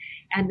dog?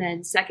 And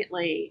then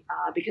secondly,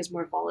 because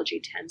morphology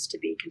tends to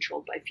be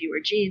controlled by fewer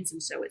genes,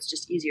 and so it's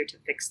just easier to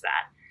fix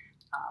that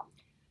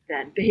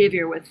than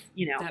behavior with,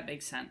 That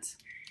makes sense.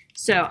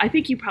 So I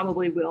think you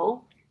probably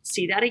will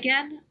see that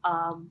again,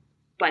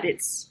 but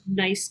it's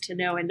nice to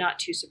know and not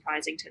too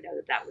surprising to know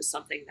that that was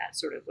something that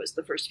sort of was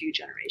the first few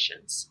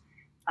generations.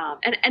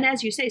 And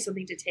as you say,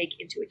 something to take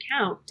into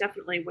account,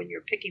 definitely when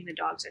you're picking the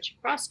dogs that you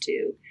cross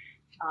to.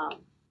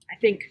 I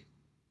think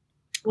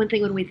one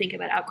thing when we think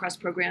about outcross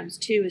programs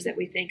too is that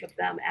we think of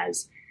them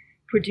as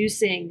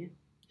producing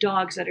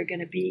dogs that are going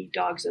to be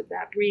dogs of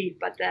that breed,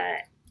 but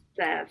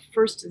the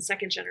first and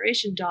second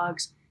generation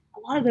dogs,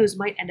 a lot of those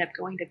might end up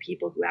going to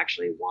people who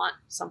actually want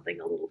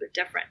something a little bit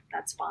different.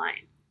 That's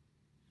fine.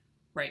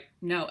 Right.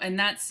 No, and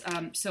that's,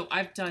 so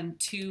I've done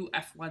 2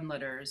 F1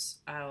 litters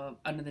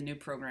under the new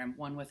program,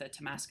 one with a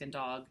Tamascan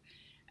dog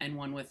and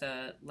one with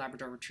a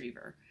Labrador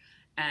Retriever.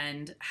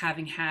 And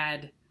having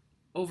had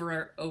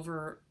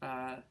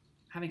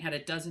having had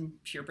a dozen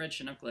purebred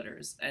Chinook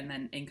litters, and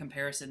then in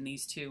comparison,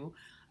 these 2,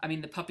 I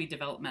mean, the puppy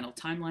developmental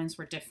timelines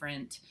were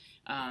different.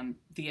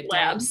 The adult,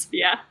 Labs,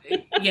 yeah.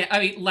 Yeah, I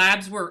mean,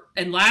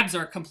 labs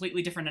are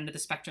completely different end of the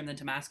spectrum than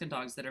Tamascan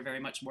dogs that are very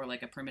much more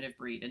like a primitive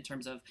breed in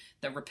terms of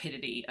the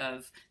rapidity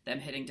of them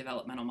hitting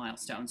developmental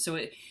milestones. So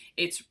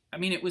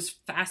it was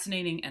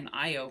fascinating and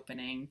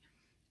eye-opening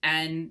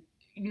and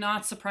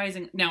not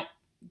surprising. Now,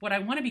 what I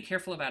want to be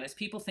careful about is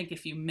people think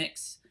if you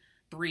mix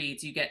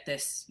breeds, you get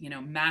this,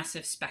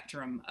 massive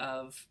spectrum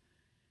of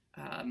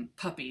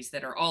puppies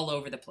that are all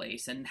over the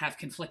place and have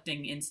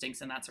conflicting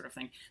instincts and that sort of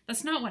thing.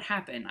 That's not what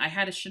happened. I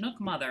had a Chinook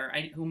mother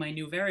whom I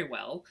knew very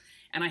well,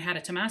 and I had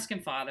a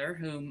Tamascan father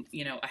whom,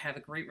 I have a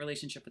great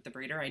relationship with the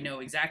breeder. I know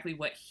exactly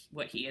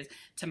what he is.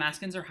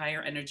 Tamascans are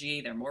higher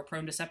energy. They're more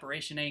prone to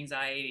separation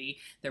anxiety.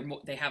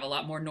 They have a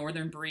lot more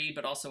northern breed,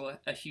 but also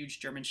a huge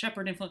German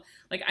Shepherd influence.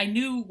 Like, I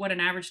knew what an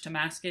average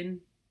Tamascan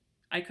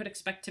I could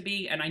expect to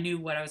be, and I knew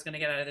what I was going to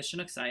get out of the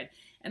Chinook side.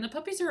 And the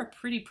puppies are a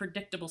pretty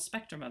predictable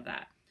spectrum of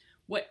that.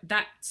 What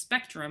that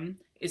spectrum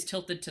is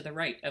tilted to the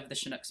right of the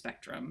Chinook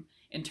spectrum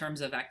in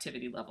terms of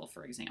activity level,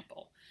 for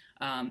example,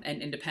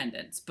 and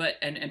independence,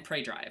 and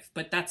prey drive.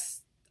 But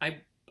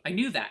I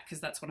knew that because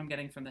that's what I'm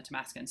getting from the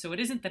Tamascan. So it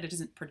isn't that it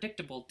isn't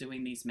predictable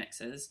doing these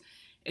mixes.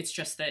 It's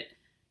just that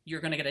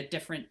you're going to get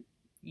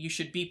you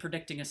should be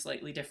predicting a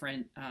slightly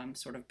different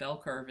sort of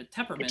bell curve at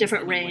temperament. A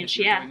different range,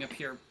 doing yeah.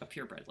 A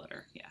purebred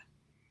litter, yeah.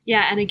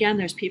 Yeah, and again,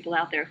 there's people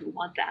out there who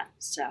want that,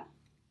 so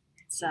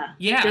it's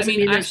yeah. doesn't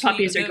mean those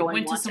puppies are going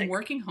went to wanting. some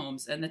working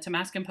homes, and the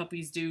Tamascan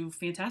puppies do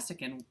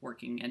fantastic in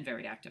working and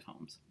very active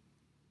homes.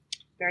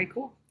 Very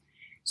cool.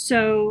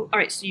 So, all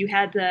right, so you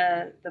had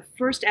the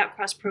first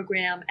Outcross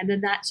program, and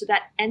then that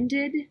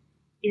ended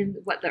in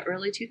the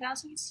early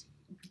 2000s?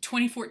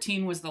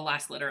 2014 was the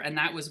last litter, and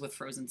that was with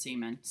frozen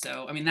semen.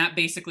 So, I mean, that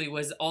basically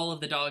was all of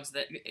the dogs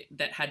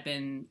that had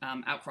been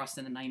outcrossed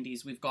in the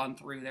 90s. We've gone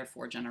through their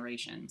 4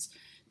 generations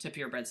to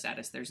purebred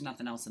status. There's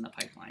nothing else in the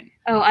pipeline.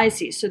 Oh, I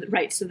see. So,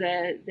 right. So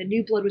the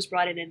new blood was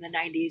brought in the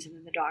 90s, and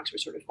then the dogs were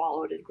sort of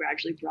followed and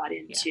gradually brought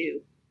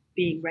into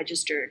being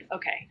registered.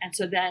 Okay. And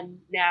so then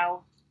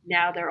now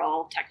they're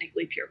all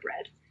technically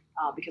purebred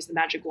because the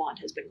magic wand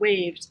has been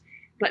waved.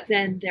 But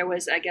then there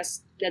was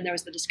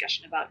the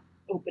discussion about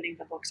opening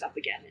the books up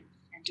again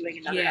and doing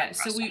another. Yeah,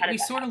 so we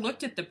sort of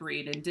looked at the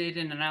breed and did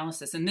an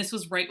analysis, and this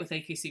was right with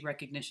AKC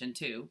recognition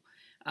too.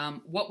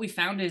 What we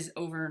found is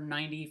over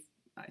 90%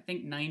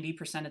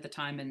 at the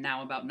time, and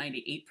now about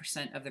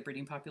 98% of the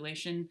breeding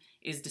population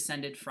is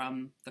descended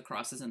from the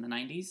crosses in the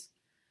 90s.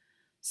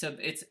 So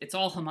it's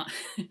all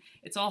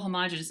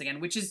homogenous again,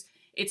 which is,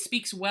 it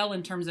speaks well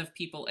in terms of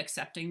people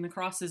accepting the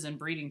crosses and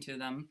breeding to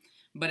them.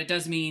 But it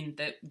does mean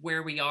that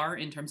where we are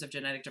in terms of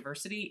genetic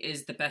diversity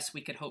is the best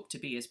we could hope to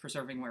be, is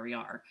preserving where we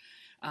are.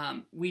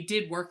 We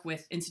did work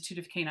with Institute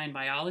of Canine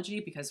Biology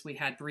because we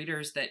had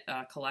breeders that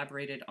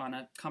collaborated on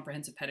a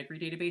comprehensive pedigree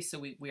database. So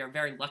we are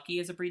very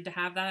lucky as a breed to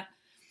have that.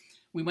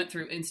 We went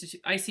through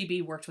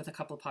ICB, worked with a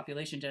couple of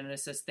population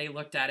geneticists. They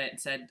looked at it and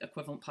said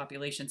equivalent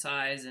population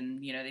size.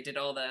 And, they did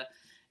all the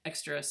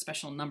extra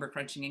special number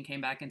crunching and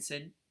came back and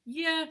said,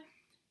 yeah,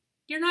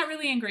 you're not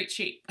really in great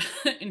shape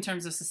in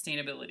terms of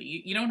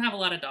sustainability. You don't have a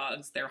lot of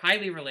dogs. They're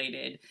highly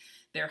related.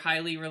 They're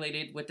highly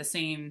related with the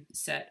same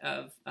set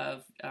of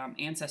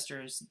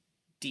ancestors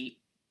deep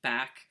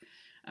back.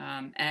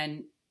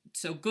 And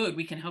so good,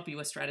 we can help you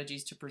with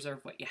strategies to preserve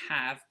what you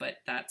have, but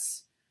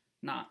that's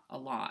not a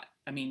lot.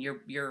 I mean,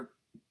 you're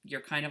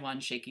kind of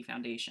on shaky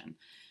foundation.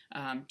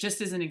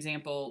 Just as an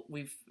example,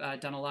 we've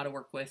done a lot of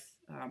work with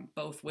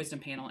both Wisdom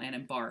Panel and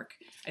Embark.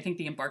 I think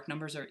the Embark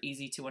numbers are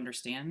easy to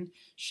understand.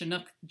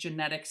 Chinook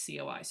genetic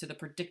COI, so the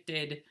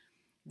predicted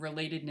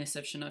relatedness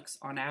of Chinooks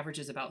on average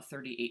is about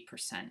 38%,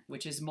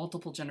 which is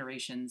multiple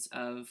generations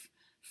of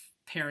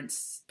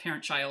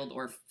parent-child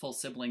or full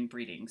sibling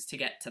breedings to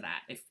get to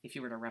that, if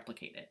you were to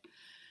replicate it.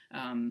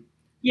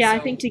 I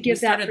think to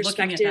give that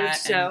perspective,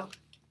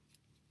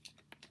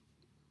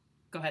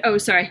 Go ahead. Oh,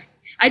 sorry.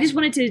 I just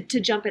wanted to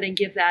jump in and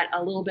give that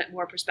a little bit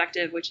more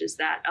perspective, which is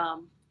that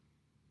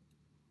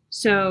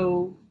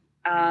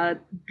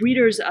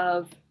breeders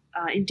of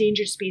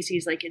endangered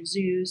species, like in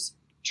zoos,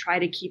 try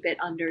to keep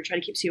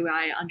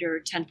COI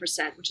under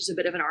 10%, which is a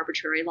bit of an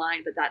arbitrary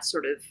line, but that's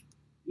sort of,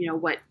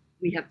 what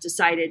we have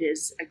decided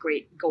is a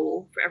great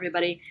goal for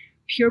everybody.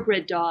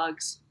 Purebred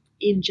dogs,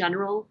 in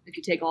general, if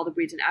you take all the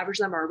breeds and average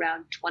them, are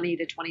around 20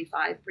 to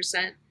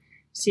 25%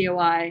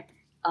 COI.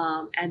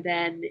 And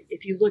then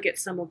if you look at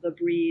some of the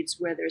breeds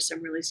where there's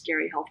some really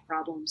scary health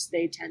problems,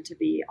 they tend to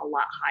be a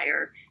lot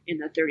higher in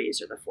the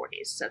 30s or the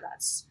 40s. So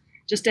that's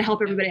just to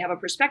help everybody have a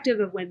perspective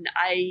of when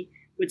I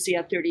would see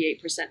a 38%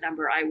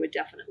 number, I would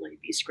definitely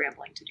be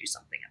scrambling to do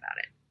something about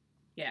it.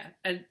 Yeah.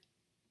 And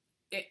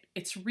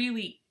it's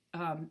really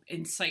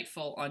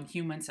insightful on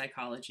human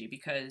psychology,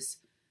 because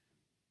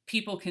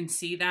people can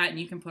see that and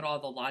you can put all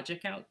the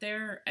logic out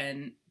there.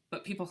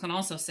 But people can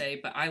also say,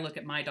 but I look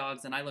at my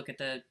dogs and I look at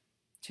the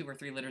 2 or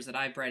 3 litters that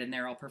I bred and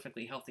they're all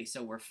perfectly healthy,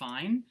 so we're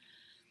fine.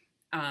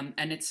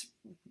 And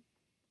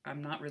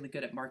I'm not really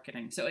good at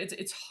marketing. So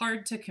it's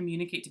hard to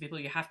communicate to people.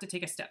 You have to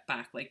take a step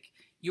back. Like,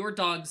 your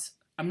dogs,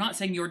 I'm not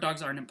saying your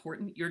dogs aren't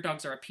important. Your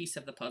dogs are a piece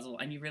of the puzzle,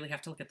 and you really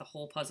have to look at the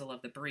whole puzzle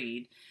of the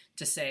breed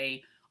to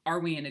say, are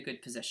we in a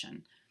good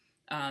position?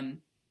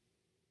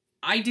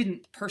 I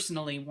didn't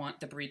personally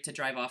want the breed to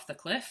drive off the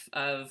cliff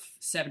of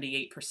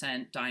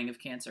 78% dying of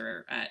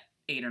cancer at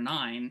 8 or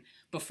 9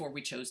 before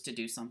we chose to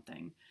do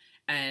something.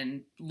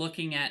 And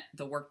looking at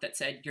the work that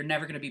said you're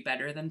never going to be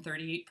better than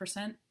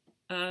 38%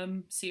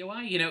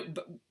 COI,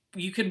 but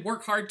you can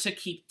work hard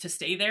to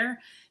stay there,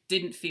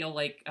 didn't feel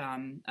like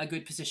a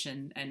good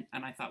position. And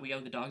I thought we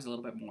owe the dogs a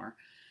little bit more,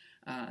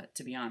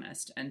 to be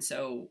honest. And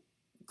so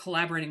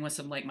collaborating with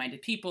some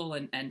like-minded people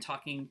and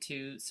talking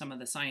to some of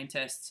the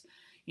scientists,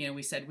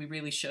 we said we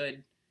really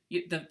should.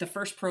 The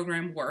first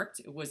program worked.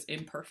 It was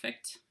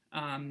imperfect,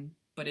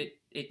 but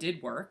it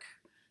did work.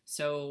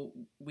 So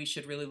we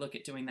should really look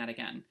at doing that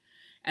again.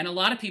 And a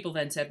lot of people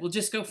then said, well,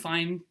 just go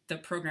find the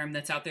program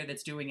that's out there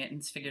that's doing it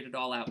and figured it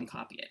all out and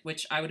copy it,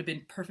 which I would have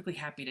been perfectly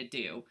happy to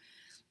do.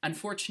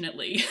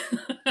 Unfortunately,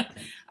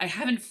 I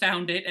haven't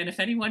found it. And if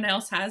anyone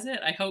else has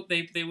it, I hope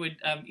they would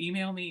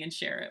email me and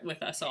share it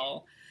with us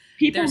all.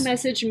 People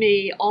message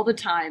me all the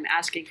time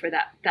asking for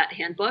that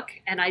handbook,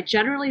 and I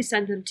generally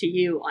send them to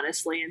you,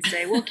 honestly, and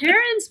say, well,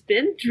 Karen's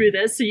been through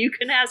this, so you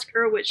can ask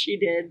her what she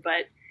did,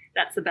 but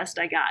that's the best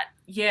I got.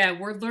 Yeah,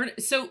 we're learning.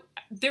 So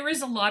there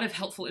is a lot of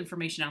helpful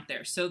information out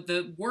there. So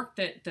the work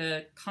that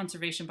the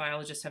conservation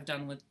biologists have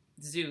done with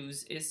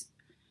zoos is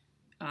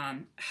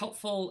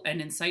helpful and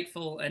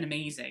insightful and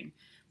amazing.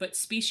 But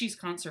species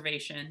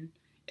conservation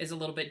is a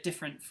little bit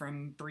different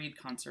from breed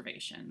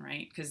conservation,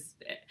 right?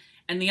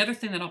 And the other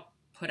thing that I'll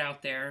put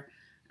out there,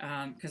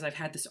 because I've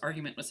had this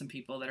argument with some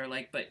people that are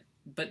like,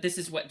 but this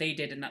is what they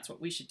did and that's what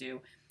we should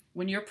do.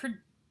 When you're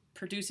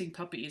producing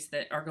puppies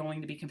that are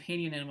going to be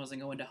companion animals and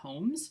go into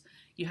homes,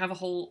 you have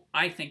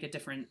I think, a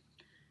different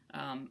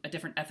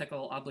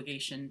ethical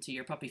obligation to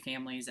your puppy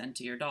families and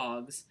to your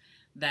dogs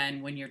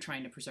than when you're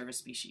trying to preserve a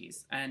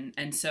species.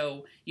 And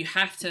so you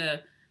have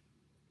to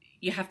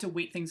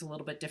weight things a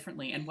little bit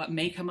differently. And what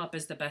may come up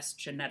as the best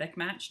genetic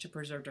match to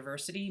preserve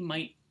diversity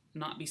might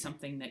not be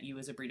something that you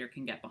as a breeder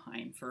can get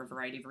behind for a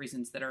variety of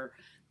reasons that are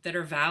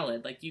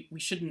valid. Like we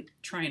shouldn't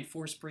try and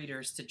force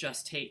breeders to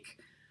just take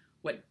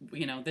what,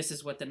 this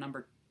is what the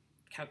number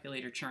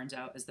calculator churns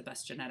out as the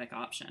best genetic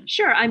option.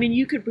 Sure. I mean,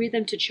 you could breed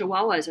them to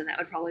Chihuahuas and that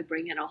would probably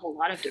bring in a whole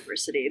lot of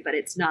diversity, but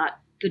it's not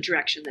the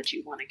direction that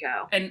you want to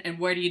go. And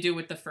where do you do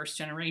with the first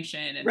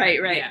generation? And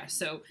right. Yeah.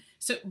 So,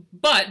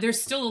 but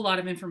there's still a lot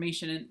of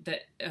information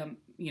that,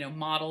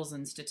 models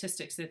and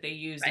statistics that they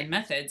use and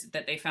methods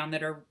that they found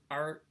that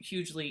are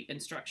hugely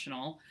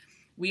instructional.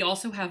 We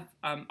also have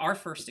our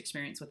first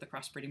experience with the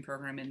crossbreeding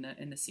program in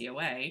the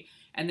COA,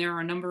 and there are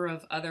a number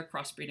of other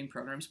crossbreeding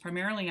programs,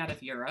 primarily out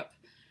of Europe,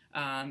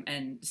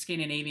 and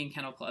Scandinavian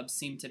kennel clubs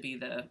seem to be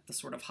the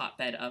sort of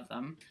hotbed of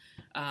them,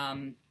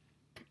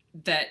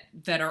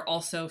 that are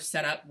also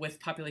set up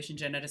with population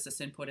geneticist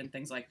input and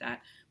things like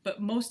that. But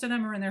most of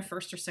them are in their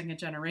first or second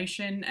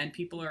generation, and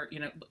people are,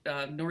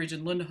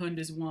 Norwegian Lundehund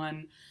is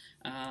one.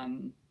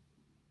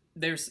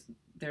 There's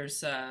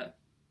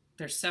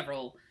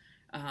several.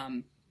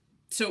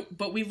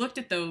 But we looked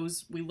at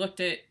those. We looked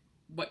at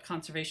what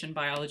conservation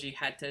biology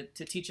had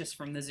to teach us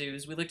from the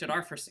zoos. We looked at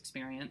our first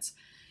experience,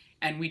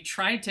 and we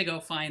tried to go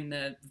find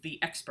the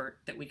expert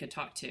that we could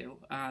talk to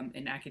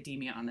in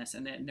academia on this,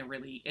 and there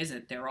really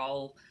isn't. They're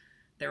all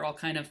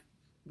kind of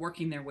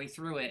working their way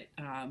through it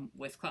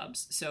with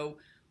clubs. So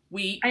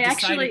I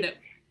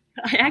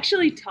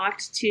actually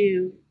talked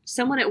to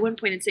someone at one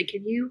point and said,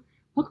 "Can you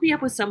hook me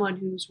up with someone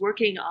who's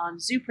working on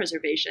zoo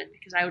preservation?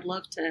 Because I would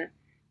love to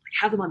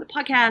have them on the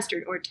podcast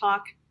or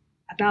talk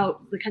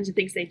about the kinds of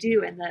things they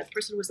do." And the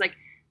person was like,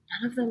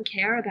 "None of them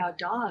care about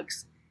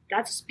dogs.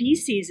 That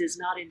species is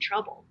not in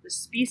trouble. The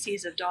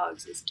species of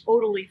dogs is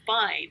totally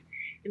fine.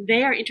 And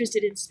they are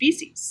interested in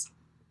species."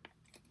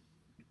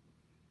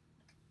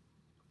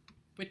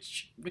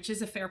 Which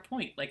is a fair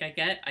point. Like I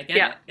get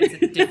yeah.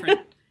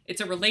 it. It's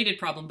a related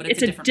problem, but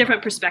it's a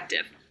different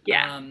perspective.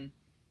 Yeah.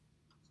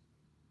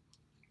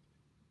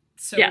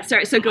 So yeah,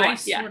 sorry. So go on.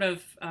 Sort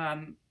of,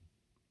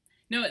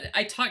 no,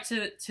 I talked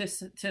to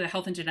the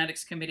Health and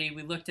Genetics Committee.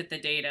 We looked at the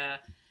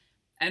data,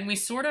 and we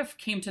sort of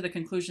came to the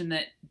conclusion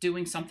that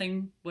doing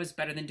something was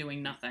better than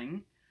doing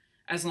nothing,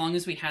 as long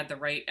as we had the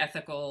right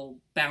ethical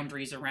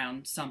boundaries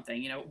around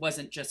something. It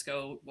wasn't just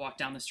go walk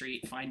down the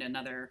street, find a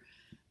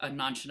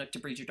non-Chinook to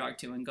breed your dog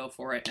to and go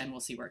for it, and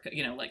we'll see where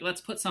it let's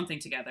put something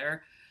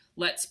together.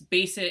 Let's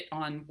base it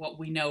on what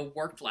we know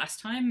worked last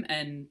time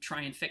and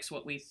try and fix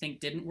what we think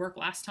didn't work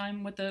last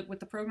time with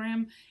the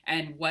program,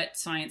 and what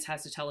science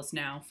has to tell us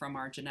now from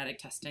our genetic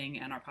testing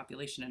and our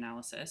population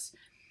analysis.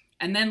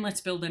 And then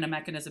let's build in a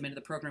mechanism into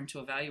the program to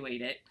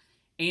evaluate it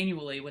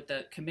annually with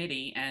the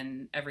committee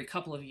and every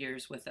couple of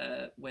years with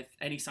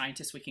any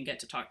scientist we can get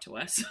to talk to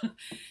us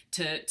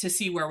to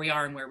see where we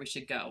are and where we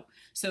should go.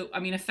 So, I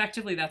mean,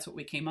 effectively, that's what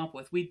we came up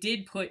with. We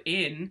did put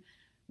in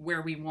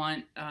where we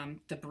want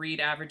the breed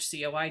average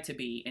COI to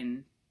be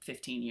in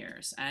 15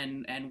 years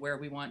and where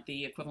we want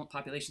the equivalent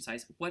population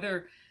size.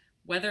 Whether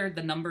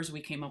the numbers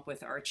we came up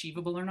with are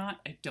achievable or not,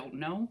 I don't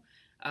know.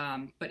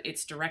 But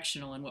it's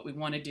directional, and what we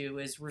want to do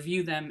is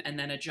review them and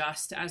then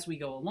adjust as we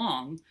go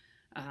along,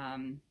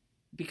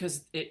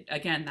 because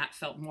that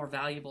felt more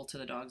valuable to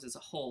the dogs as a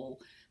whole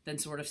than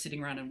sort of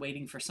sitting around and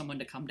waiting for someone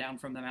to come down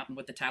from the mountain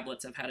with the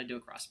tablets of how to do a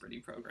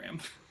crossbreeding program.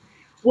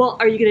 Well,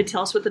 are you going to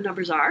tell us what the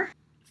numbers are?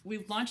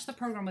 We launched the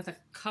program with a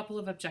couple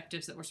of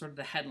objectives that were sort of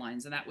the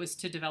headlines, and that was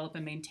to develop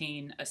and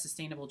maintain a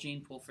sustainable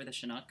gene pool for the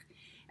Chinook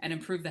and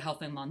improve the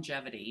health and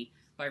longevity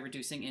by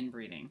reducing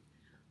inbreeding.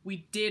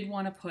 We did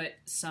want to put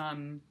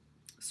some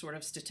sort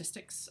of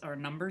statistics or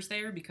numbers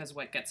there because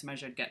what gets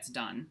measured gets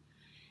done.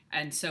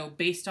 And so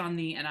based on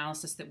the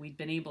analysis that we'd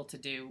been able to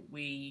do,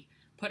 we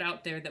put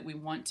out there that we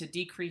want to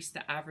decrease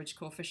the average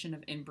coefficient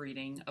of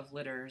inbreeding of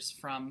litters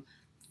from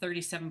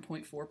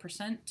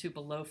 37.4% to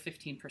below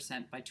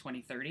 15% by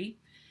 2030.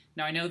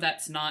 Now, I know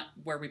that's not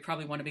where we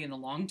probably want to be in the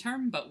long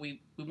term, but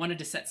we wanted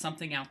to set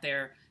something out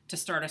there to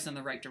start us in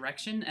the right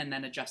direction and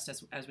then adjust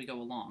as we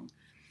go along.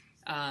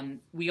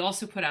 We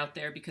also put out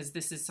there, because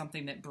this is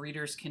something that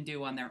breeders can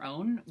do on their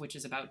own, which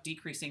is about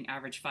decreasing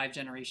average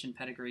 5-generation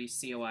pedigree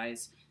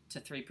COIs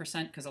to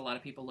 3%, because a lot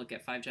of people look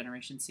at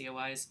 5-generation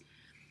COIs.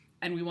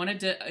 And we wanted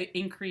to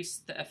increase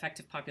the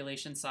effective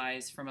population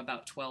size from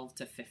about 12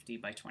 to 50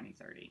 by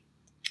 2030.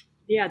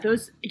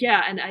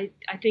 And I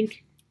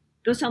think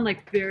those sound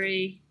like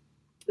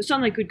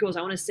good goals.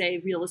 I want to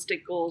say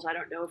realistic goals. I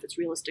don't know if it's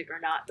realistic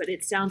or not, but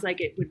it sounds like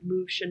it would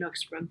move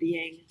Chinooks from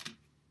being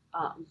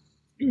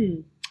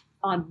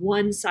on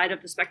one side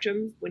of the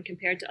spectrum when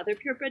compared to other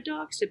purebred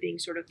dogs to being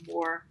sort of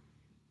more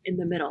in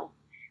the middle.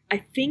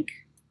 I think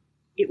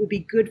it would be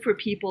good for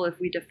people if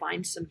we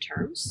defined some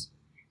terms.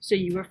 So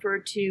you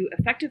referred to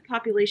effective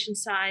population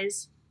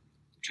size.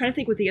 I'm trying to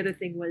think what the other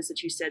thing was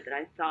that you said that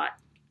I thought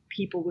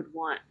people would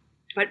want.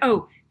 But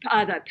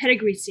the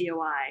pedigree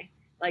COI.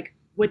 Like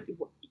what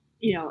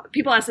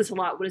people ask this a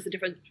lot. What is the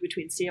difference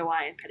between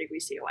COI and pedigree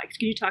COI?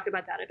 Can you talk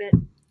about that a bit?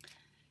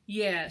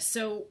 Yeah.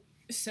 So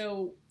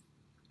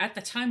at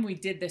the time we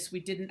did this, we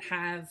didn't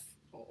have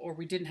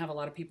a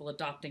lot of people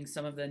adopting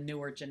some of the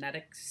newer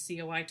genetic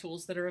COI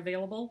tools that are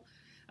available.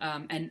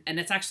 And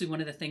it's actually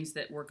one of the things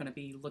that we're going to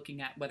be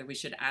looking at, whether we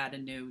should add a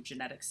new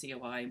genetic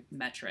COI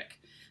metric.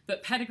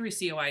 But pedigree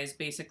COI is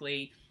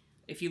basically,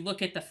 if you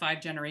look at the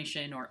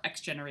 5-generation or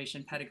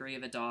X-generation pedigree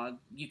of a dog,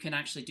 you can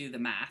actually do the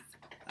math.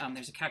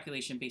 There's a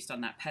calculation based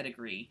on that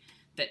pedigree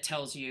that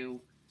tells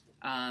you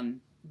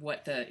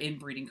what the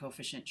inbreeding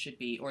coefficient should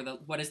be, or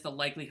what is the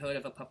likelihood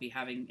of a puppy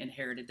having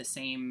inherited the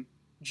same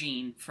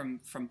gene from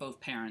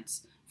both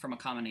parents from a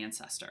common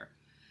ancestor.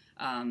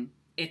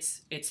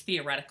 It's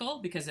theoretical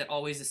because it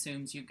always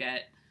assumes you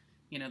get,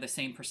 the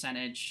same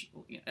percentage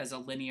as a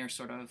linear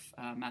sort of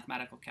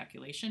mathematical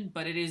calculation,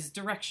 but it is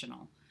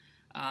directional.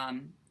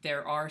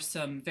 There are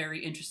some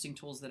very interesting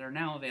tools that are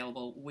now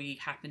available. We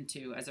happen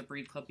to, as a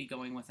breed club, be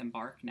going with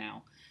Embark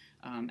now,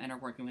 and are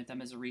working with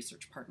them as a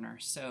research partner.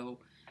 So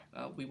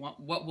we want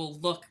what will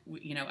look,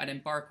 at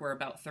Embark, we're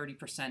about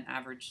 38%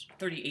 average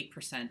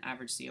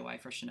COI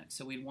for Chinook.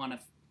 So we want to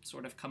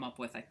sort of come up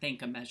with, I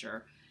think, a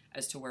measure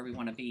as to where we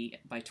want to be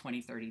by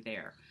 2030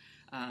 there.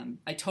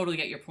 I totally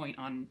get your point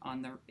on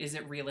is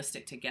it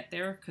realistic to get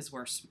there? Because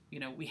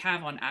we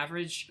have on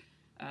average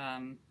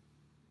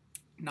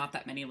not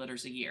that many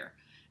litters a year.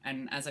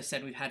 And as I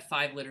said, we've had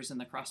 5 litters in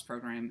the cross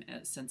program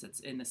since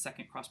its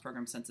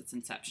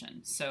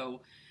inception.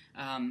 So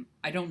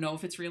I don't know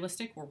if it's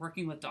realistic. We're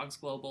working with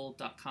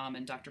dogsglobal.com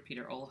and Dr.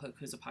 Peter Olahook,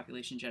 who's a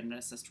population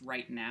geneticist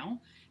right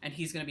now, and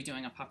he's going to be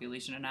doing a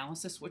population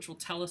analysis, which will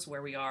tell us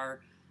where we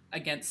are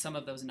against some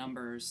of those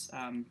numbers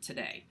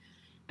today.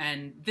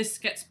 And this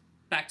gets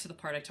back to the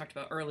part I talked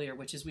about earlier,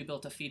 which is we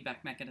built a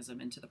feedback mechanism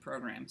into the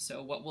program.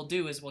 So what we'll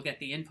do is we'll get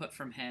the input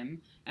from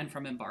him and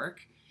from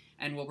Embark,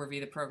 and we'll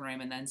review the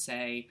program and then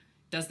say,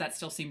 does that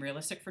still seem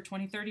realistic for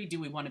 2030? Do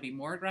we want to be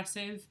more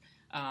aggressive?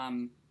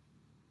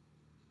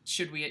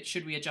 Should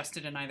we adjust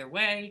it in either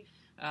way?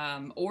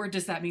 Or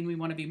does that mean we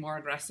want to be more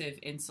aggressive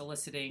in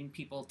soliciting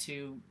people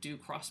to do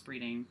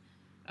crossbreeding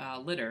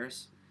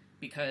litters,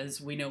 because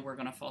we know we're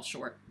going to fall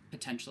short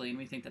potentially, and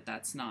we think that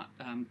that's not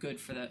good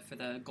for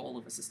the goal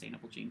of a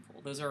sustainable gene pool.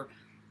 Those are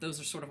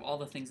sort of all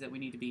the things that we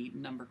need to be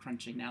number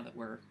crunching now that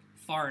we're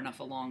far enough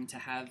along to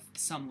have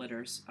some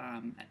litters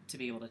to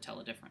be able to tell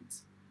a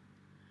difference.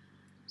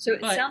 So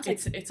it sounds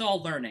like it's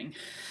all learning.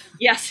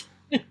 Yes,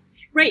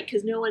 right,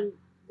 because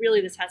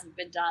this hasn't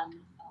been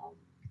done.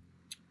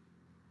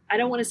 I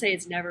don't want to say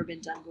it's never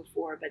been done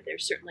before, but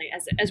there's certainly,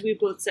 as we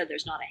both said,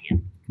 there's not a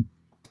handbook.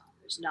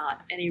 There's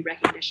not any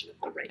recognition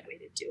of the right way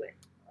to do it.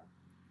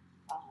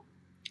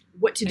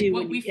 What to do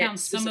when we found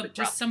some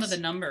of the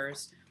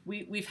numbers.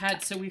 We've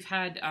had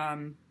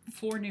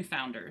 4 new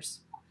founders,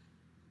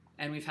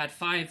 and we've had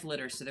 5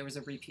 litters. So there was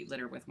a repeat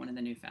litter with one of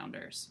the new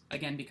founders,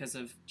 again because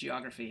of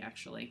geography,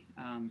 actually.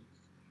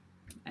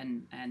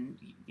 And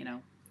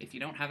if you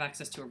don't have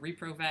access to a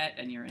repro vet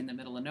and you're in the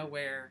middle of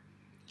nowhere,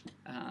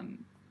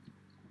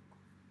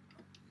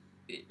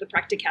 the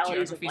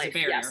practicalities of life, is a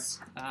barrier, yes,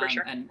 for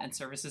sure. and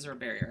services are a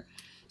barrier.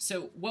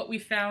 So what we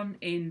found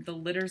in the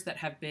litters that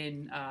have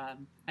been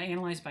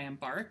analyzed by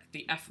Embark,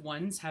 the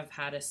F1s have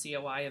had a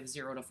COI of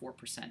 0 to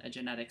 4%, a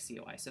genetic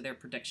COI. So their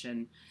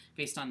prediction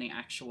based on the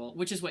actual,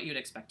 which is what you'd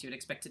expect. You'd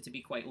expect it to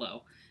be quite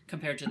low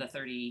compared to the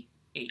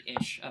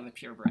 38-ish of a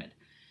purebred.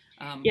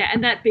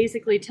 And that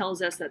basically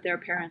tells us that their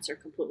parents are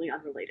completely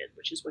unrelated,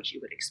 which is what you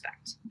would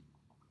expect.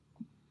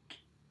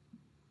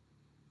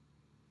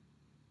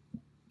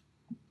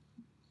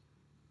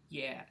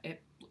 Yeah,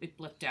 it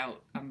blipped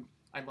out.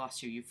 I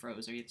lost you. You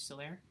froze. Are you still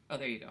there? Oh,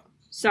 there you go.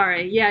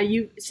 Sorry. Yeah,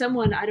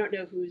 someone, I don't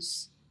know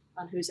who's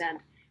on whose end.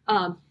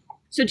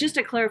 So just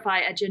to clarify,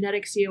 a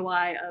genetic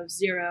COI of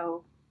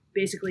 0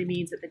 basically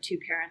means that the 2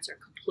 parents are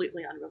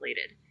completely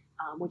unrelated,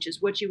 which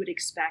is what you would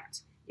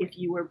expect if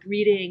you were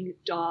breeding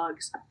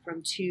dogs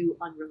from 2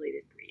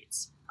 unrelated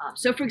breeds.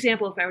 So for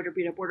example, if I were to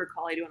breed a Border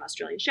Collie to an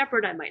Australian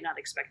Shepherd, I might not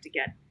expect to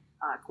get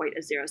quite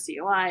a 0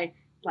 COI,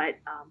 but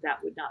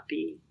that would not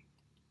be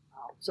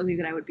something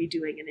that I would be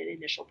doing in an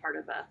initial part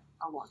of a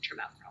long-term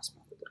outcross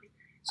probably.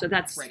 So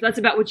that's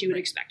about what you would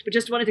expect. But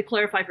just wanted to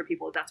clarify for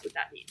people if that's what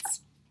that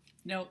means.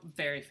 No,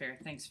 very fair.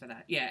 Thanks for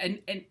that. Yeah,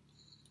 and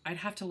I'd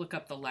have to look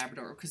up the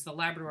Labrador, because the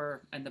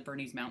Labrador and the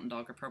Bernese Mountain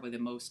Dog are probably the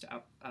most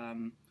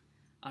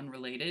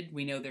unrelated.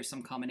 We know there's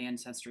some common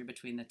ancestry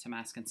between the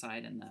Tamascan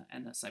side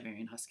and the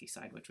Siberian Husky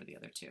side, which were the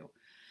other two.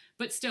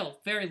 But still,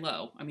 very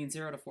low. I mean,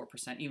 0 to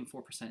 4%, even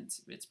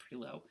 4%, it's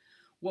pretty low.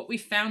 What we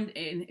found,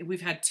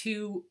 we've had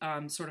two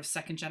sort of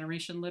second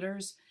generation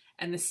litters,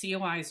 and the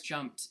COIs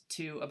jumped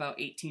to about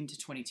 18 to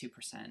 22%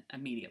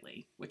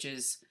 immediately, which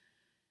is,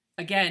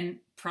 again,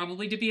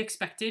 probably to be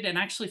expected and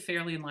actually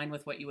fairly in line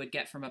with what you would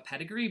get from a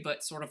pedigree,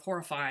 but sort of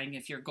horrifying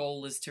if your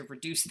goal is to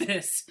reduce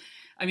this.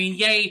 I mean,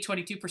 yay,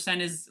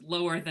 22% is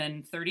lower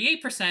than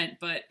 38%,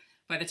 but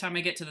by the time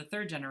I get to the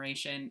third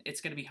generation,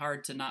 it's going to be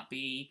hard to not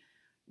be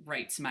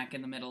right smack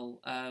in the middle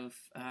of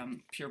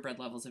purebred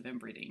levels of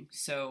inbreeding.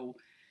 So,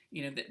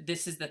 you know,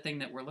 this is the thing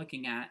that we're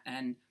looking at.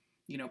 And,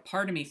 you know,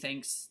 part of me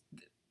thinks,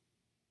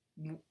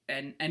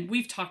 and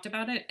we've talked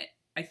about it,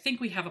 I think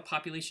we have a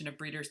population of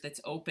breeders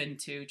that's open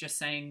to just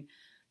saying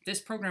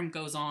this program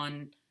goes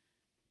on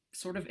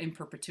sort of in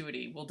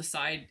perpetuity. We'll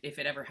decide if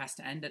it ever has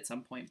to end at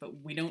some point, but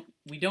we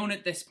don't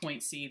at this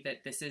point see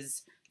that this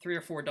is 3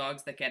 or 4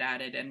 dogs that get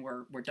added and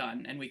we're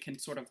done and we can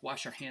sort of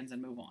wash our hands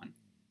and move on.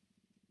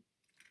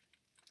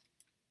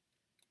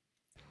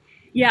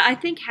 Yeah, I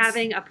think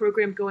having a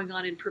program going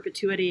on in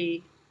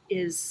perpetuity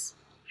is,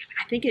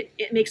 I think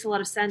it makes a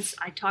lot of sense.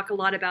 I talk a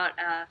lot about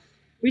a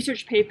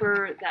research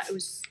paper that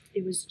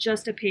it was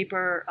just a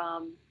paper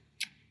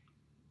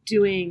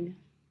doing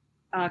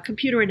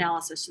computer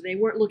analysis. So they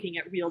weren't looking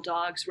at real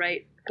dogs,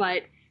 right?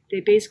 But they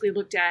basically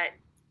looked at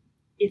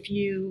if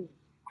you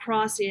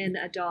cross in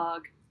a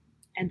dog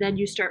and then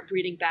you start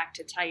breeding back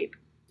to type,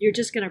 you're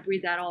just going to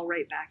breed that all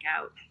right back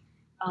out.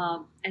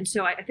 And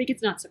so I think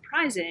it's not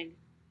surprising,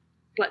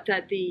 but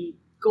that the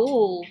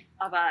goal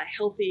of a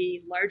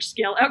healthy,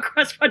 large-scale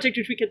outcross project,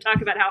 which we can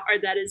talk about how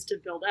hard that is to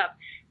build up,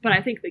 but I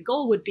think the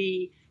goal would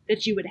be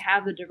that you would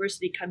have the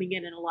diversity coming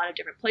in a lot of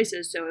different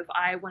places. So if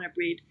I want to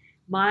breed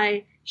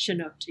my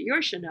Chinook to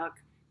your Chinook,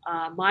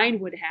 mine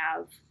would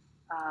have,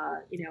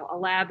 a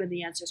lab in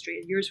the ancestry,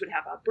 and yours would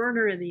have a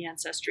burner in the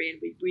ancestry, and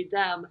we'd breed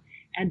them,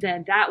 and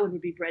then that one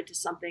would be bred to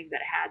something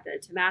that had the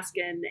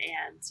Tamascan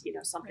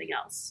and something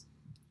else.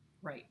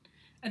 Right.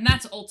 And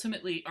that's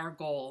ultimately our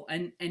goal.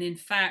 And in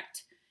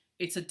fact,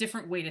 it's a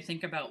different way to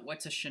think about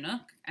what's a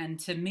Chinook. And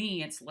to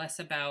me, it's less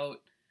about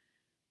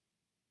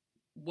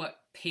what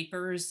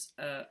papers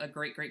a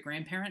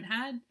great-great-grandparent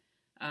had,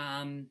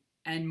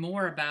 and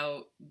more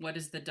about what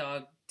does the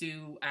dog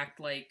do,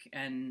 act like,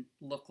 and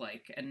look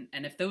like. And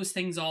if those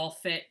things all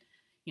fit,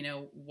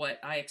 what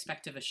I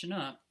expect of a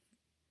Chinook,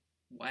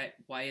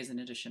 why isn't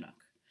it a Chinook?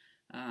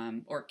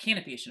 Or can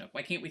it be a Chinook?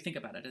 Why can't we think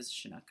about it as a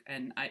Chinook?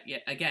 And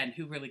again,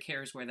 who really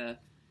cares where the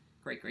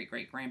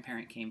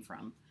great-great-great-grandparent came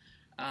from?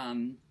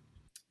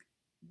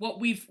 What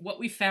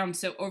we've found,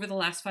 so over the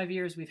last 5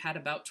 years, we've had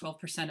about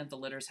 12% of the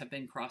litters have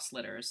been cross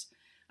litters,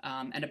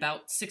 and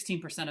about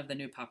 16% of the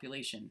new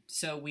population.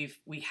 So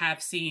we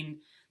have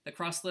seen the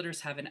cross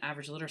litters have an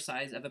average litter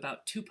size of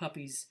about 2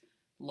 puppies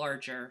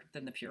larger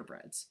than the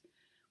purebreds,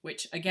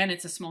 which again,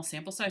 it's a small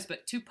sample size,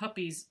 but 2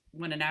 puppies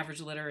when an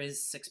average litter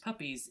is 6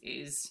 puppies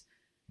is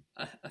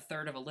a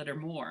third of a litter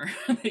more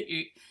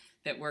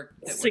that we're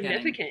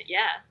significant getting.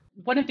 Yeah.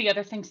 One of the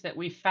other things that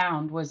we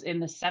found was in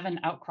the 7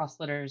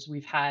 outcross litters,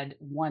 we've had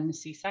 1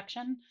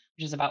 C-section,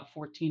 which is about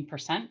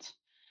 14%,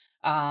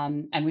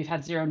 and we've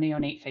had 0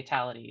 neonate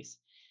fatalities.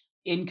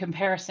 In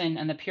comparison,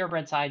 on the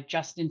purebred side,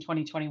 just in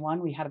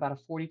 2021, we had about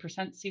a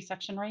 40%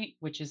 C-section rate,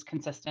 which is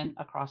consistent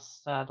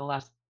across the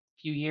last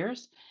few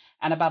years,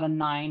 and about a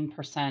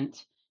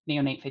 9%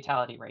 neonate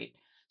fatality rate.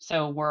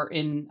 So we're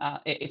in,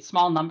 it's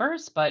small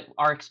numbers, but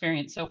our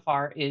experience so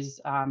far is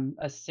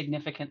a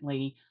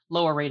significantly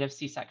lower rate of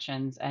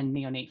C-sections and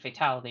neonate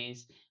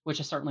fatalities, which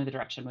is certainly the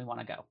direction we want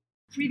to go.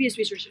 Previous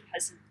research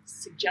has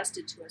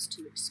suggested to us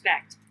to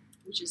expect,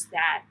 which is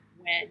that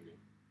when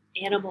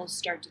animals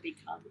start to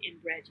become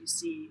inbred, you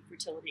see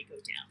fertility go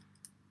down.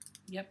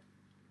 Yep,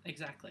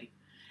 exactly.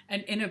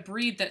 And in a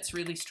breed that's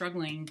really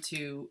struggling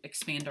to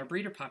expand our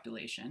breeder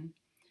population,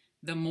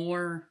 the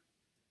more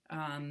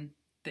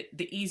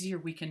the easier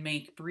we can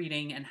make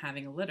breeding and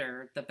having a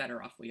litter, the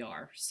better off we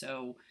are.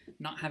 So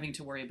not having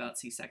to worry about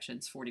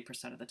C-sections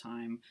 40% of the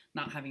time,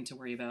 not having to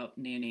worry about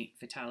neonate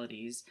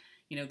fatalities.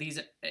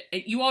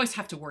 You always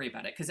have to worry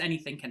about it because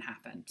anything can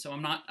happen. So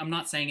I'm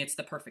not saying it's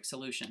the perfect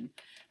solution,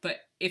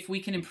 but if we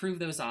can improve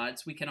those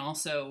odds, we can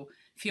also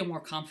feel more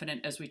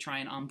confident as we try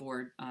and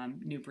onboard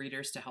new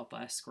breeders to help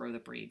us grow the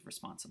breed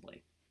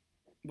responsibly,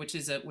 which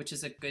is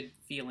a good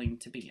feeling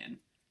to be in.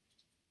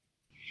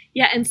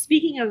 Yeah, and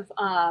speaking of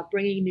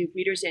bringing new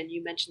breeders in,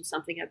 you mentioned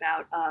something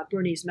about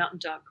Bernese Mountain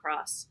Dog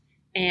cross,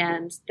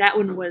 and that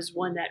one was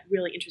one that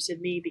really interested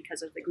me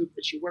because of the group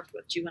that you worked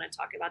with. Do you want to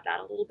talk about that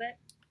a little bit?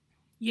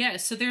 Yeah,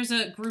 so there's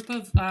a group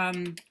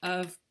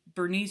of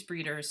Bernese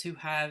breeders who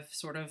have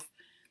sort of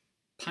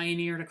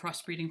pioneered a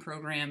crossbreeding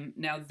program.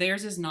 Now,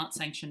 theirs is not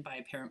sanctioned by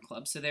a parent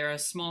club, so they're a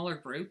smaller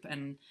group,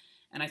 and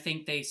I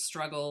think they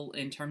struggle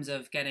in terms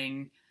of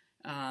getting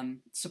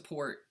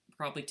support,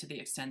 probably to the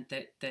extent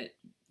that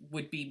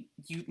would be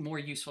more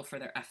useful for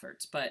their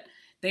efforts. But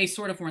they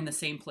sort of were in the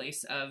same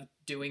place of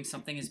doing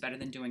something is better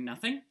than doing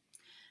nothing.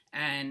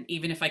 And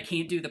even if I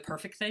can't do the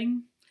perfect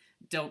thing,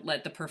 don't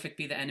let the perfect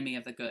be the enemy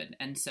of the good.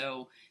 And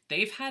so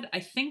I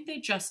think they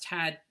just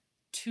had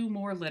 2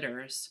 more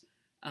litters,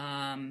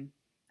 and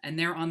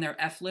they're on their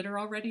F litter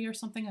already or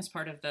something as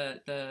part of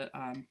the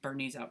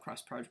Bernese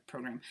Outcross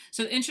program.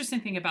 So the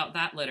interesting thing about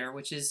that litter,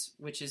 which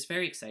is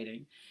very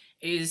exciting,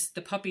 is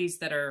the puppies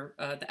that are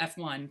the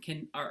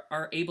F1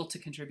 are able to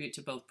contribute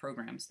to both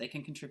programs. They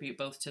can contribute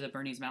both to the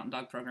Bernese Mountain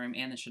Dog program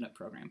and the Chinook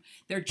program.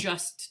 They're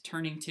just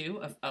turning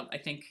 2 of I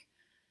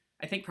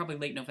think probably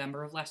late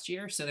November of last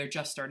year, so they're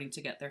just starting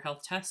to get their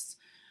health tests.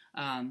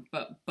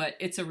 But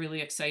it's a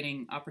really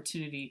exciting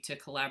opportunity to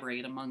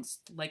collaborate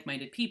amongst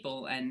like-minded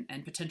people and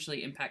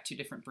potentially impact 2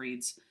 different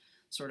breeds,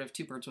 sort of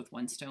 2 birds with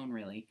 1 stone,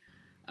 really.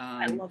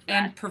 I love that.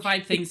 And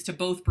provide things to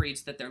both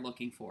breeds that they're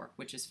looking for,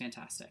 which is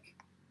fantastic.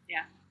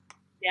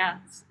 Yeah,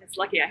 it's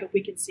lucky. I hope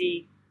we can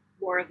see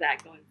more of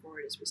that going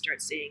forward as we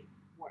start seeing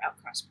more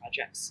Outcross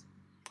projects.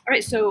 All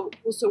right, so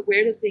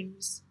where do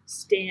things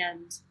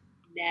stand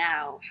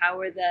now? How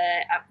are the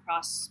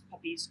Outcross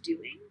puppies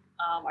doing?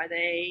 Are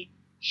they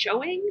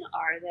showing?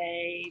 Are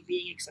they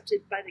being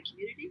accepted by the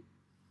community?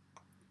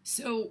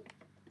 So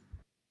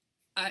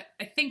I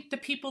think the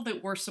people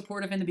that were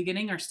supportive in the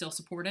beginning are still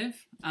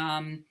supportive.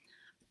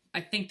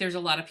 I think there's a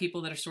lot of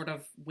people that are sort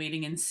of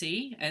waiting and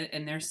see,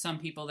 and there's some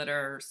people that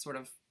are sort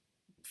of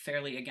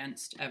fairly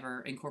against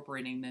ever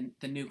incorporating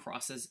the new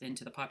crosses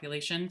into the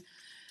population.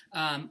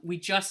 We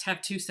just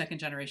have 2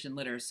 second-generation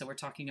litters, so we're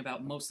talking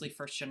about mostly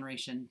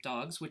first-generation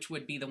dogs, which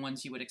would be the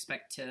ones you would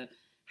expect to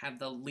have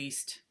the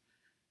least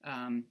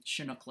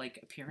Chinook-like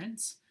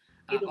appearance.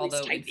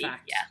 Although,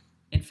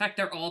 in fact,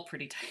 they're all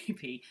pretty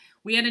typey.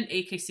 We had an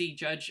AKC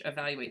judge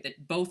evaluate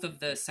that both of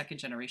the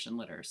second-generation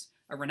litters,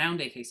 a renowned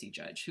AKC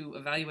judge, who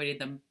evaluated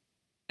them,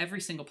 every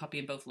single puppy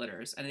in both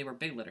litters, and they were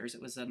big litters.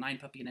 It was a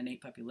 9-puppy and an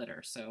 8-puppy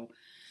litter. So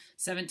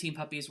 17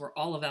 puppies were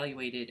all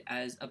evaluated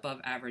as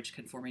above average,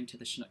 conforming to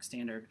the Chinook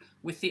standard,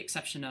 with the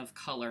exception of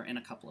color in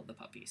a couple of the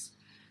puppies.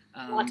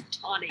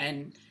 Tawny.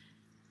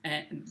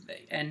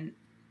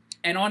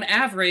 And on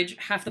average,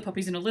 half the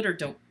puppies in a litter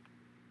don't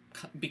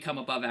become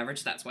above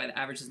average. That's why the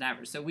average is an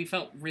average. So we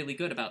felt really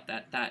good about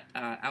that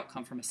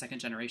outcome from a second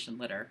generation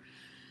litter.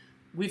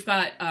 We've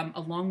got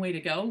a long way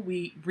to go.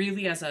 We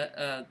really, as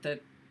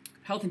the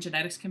Health and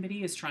Genetics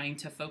Committee, is trying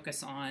to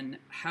focus on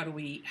how do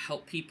we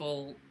help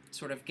people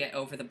sort of get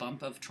over the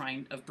bump of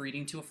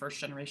breeding to a first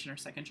generation or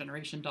second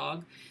generation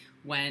dog,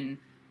 when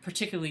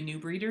particularly new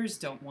breeders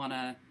don't want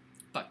to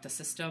buck the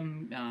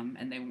system,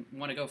 and they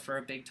want to go for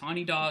a big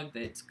tawny dog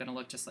that's going to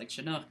look just like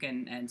Chinook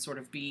and sort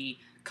of be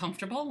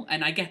comfortable.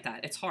 And I get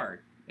that. It's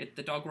hard.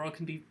 The dog world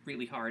can be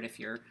really hard if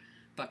you're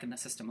bucking the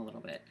system a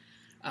little bit.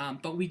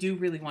 But we do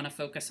really want to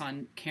focus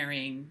on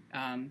carrying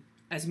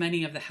as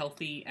many of the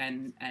healthy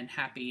and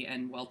happy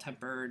and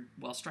well-tempered,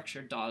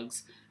 well-structured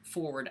dogs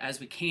forward as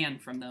we can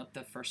from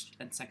the first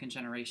and second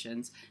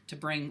generations, to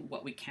bring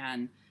what we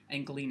can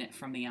and glean it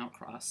from the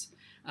outcross.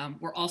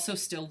 We're also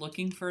still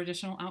looking for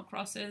additional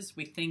outcrosses.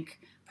 We think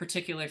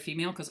particular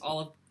female, because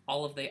all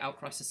of the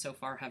outcrosses so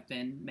far have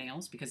been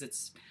males, because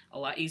it's a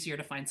lot easier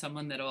to find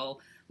someone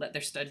that'll let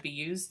their stud be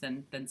used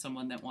than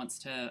someone that wants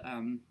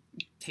to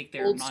take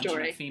their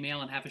non-Chinook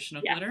female and have a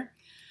Chinook litter.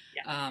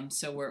 Yeah.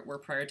 So we're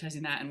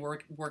prioritizing that, and we're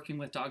working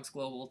with Dogs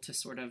Global to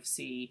sort of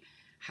see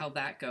how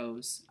that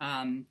goes.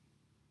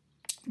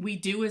 We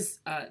do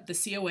the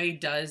COA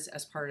does,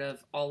 as part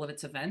of all of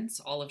its events,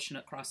 all of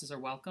Chinook crosses are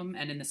welcome.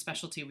 And in the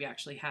specialty, we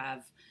actually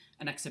have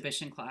an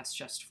exhibition class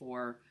just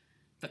for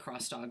the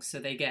cross dogs. So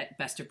they get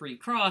best of breed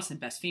cross and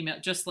best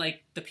female, just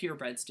like the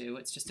purebreds do.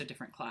 It's just a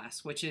different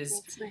class, which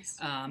is, nice.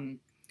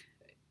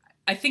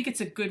 I think it's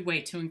a good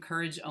way to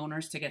encourage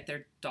owners to get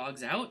their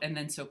dogs out. And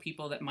then so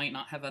people that might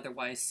not have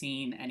otherwise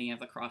seen any of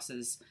the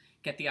crosses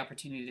get the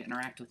opportunity to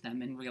interact with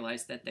them and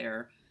realize that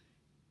they're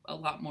a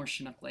lot more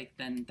Chinook-like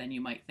than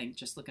you might think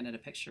just looking at a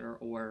picture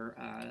or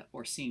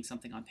seeing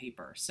something on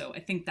paper. So I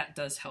think that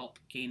does help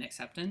gain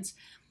acceptance.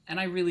 And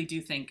I really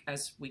do think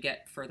as we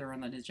get further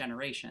on the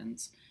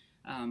generations,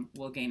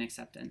 we'll gain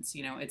acceptance.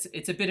 You know,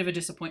 it's a bit of a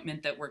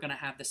disappointment that we're going to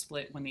have the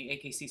split when the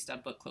AKC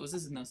stud book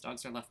closes and those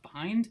dogs are left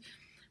behind.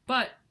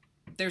 But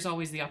there's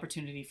always the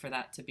opportunity for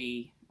that to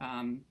be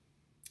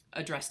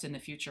addressed in the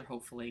future,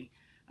 hopefully.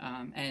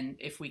 And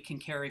if we can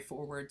carry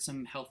forward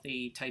some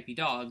healthy, typey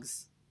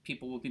dogs,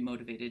 people will be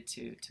motivated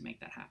to make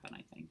that happen,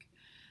 I think.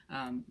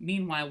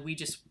 Meanwhile, we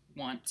just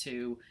want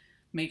to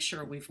make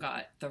sure we've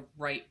got the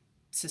right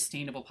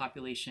sustainable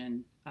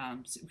population,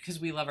 because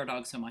we love our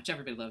dogs so much.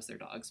 Everybody loves their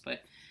dogs,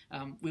 but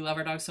we love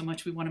our dogs so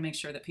much, we want to make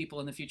sure that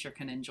people in the future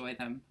can enjoy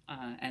them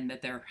and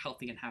that they're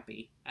healthy and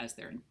happy as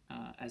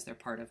they're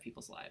part of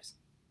people's lives.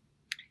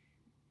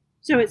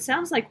 So it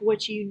sounds like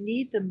what you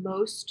need the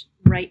most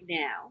right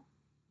now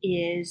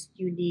is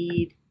you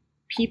need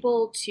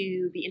people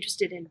to be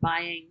interested in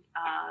buying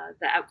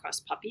the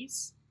Outcross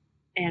puppies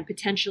and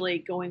potentially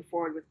going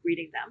forward with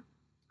breeding them.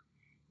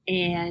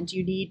 And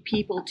you need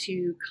people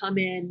to come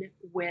in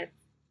with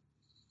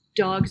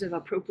dogs of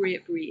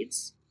appropriate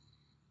breeds,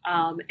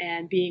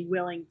 and being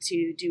willing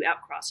to do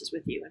outcrosses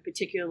with you. And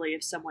particularly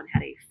if someone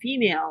had a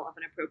female of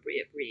an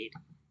appropriate breed,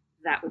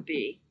 that would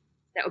be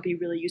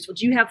really useful.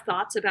 Do you have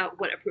thoughts about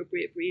what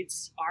appropriate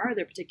breeds are? Are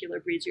there particular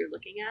breeds you're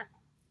looking at?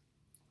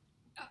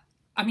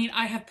 I mean,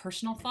 I have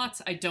personal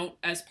thoughts. I don't,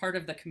 as part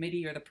of the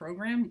committee or the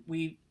program,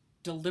 we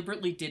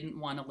deliberately didn't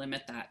want to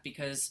limit that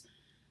because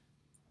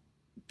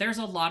there's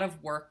a lot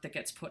of work that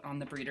gets put on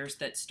the breeders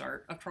that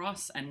start a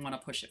cross and want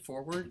to push it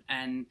forward.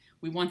 And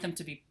we want them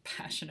to be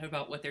passionate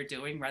about what they're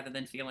doing rather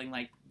than feeling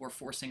like we're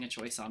forcing a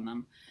choice on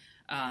them.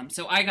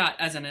 So I got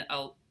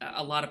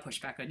a lot of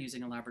pushback on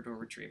using a Labrador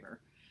Retriever.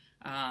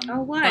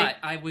 Why? But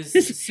I was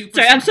super...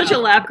 Sorry, I'm such a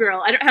lab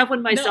girl. I don't have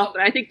one myself,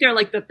 but I think they're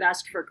like the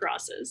best for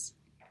crosses.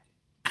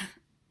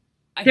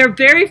 They're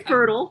very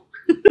fertile.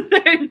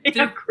 They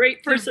have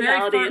great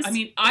personalities. I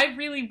mean, I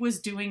really was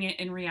doing it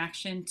in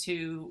reaction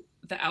to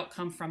the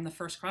outcome from the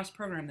first cross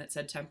program that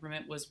said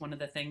temperament was one of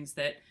the things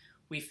that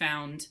we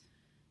found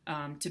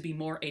to be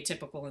more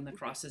atypical in the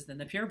crosses than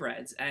the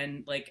purebreds.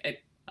 And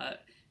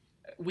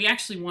we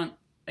actually want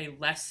a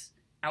less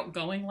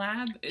outgoing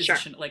lab. Sure.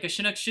 Like a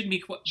Chinook should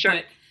be,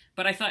 sure.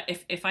 But I thought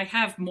if I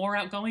have more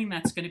outgoing,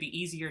 that's going to be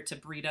easier to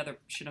breed other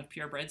Chinook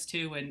purebreds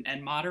to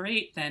and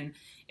moderate than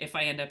if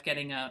I end up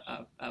getting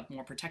a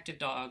more protective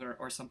dog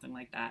or something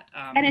like that.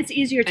 And it's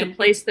easier to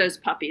place those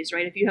puppies,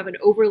 right? If you have an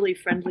overly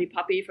friendly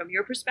puppy from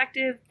your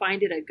perspective,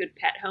 find it a good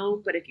pet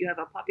home. But if you have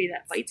a puppy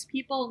that bites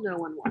people, no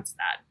one wants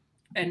that.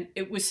 And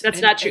it was... That's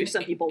not true.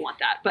 Some people want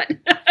that, but...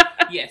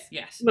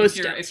 Yes. Most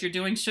if you're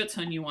doing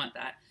Schutzhund, you want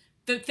that.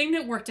 The thing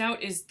that worked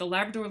out is the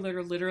Labrador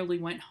litter literally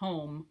went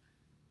home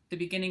the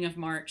beginning of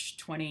March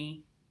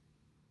 20,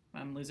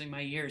 I'm losing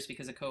my years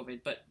because of COVID,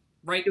 but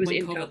right when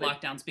COVID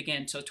lockdowns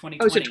began, so 2020.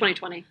 Oh, so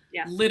 2020,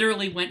 yeah.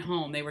 Literally went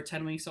home. They were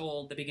 10 weeks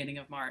old the beginning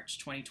of March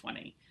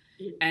 2020.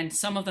 Mm-hmm. And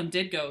some of them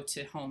did go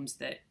to homes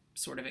that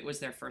sort of, it was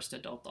their first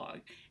adult dog.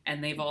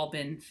 And they've all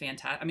been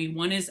fantastic. I mean,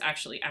 one is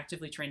actually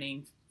actively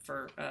training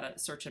for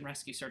search and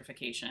rescue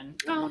certification.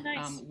 Oh,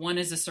 nice. One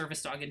is a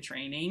service dog in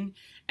training,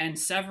 and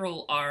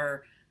several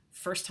are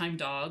first-time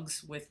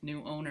dogs with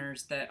new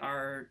owners that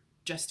are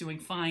just doing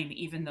fine,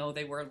 even though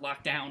they were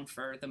locked down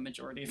for the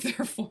majority of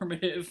their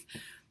formative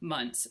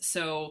months.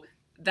 So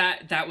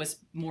that was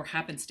more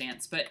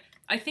happenstance. But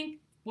I think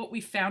what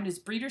we found is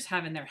breeders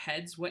have in their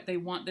heads what they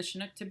want the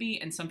Chinook to be,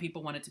 and some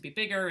people want it to be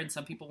bigger, and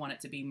some people want it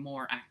to be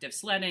more active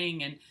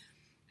sledding,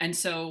 and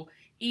so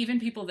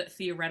even people that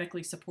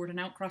theoretically support an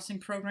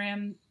outcrossing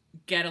program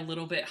get a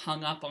little bit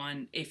hung up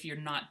on if you're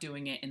not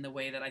doing it in the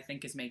way that I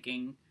think is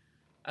making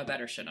a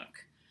better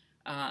Chinook.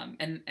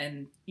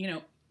 And you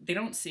know, they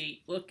don't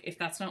see, look, if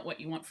that's not what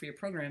you want for your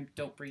program,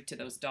 don't breed to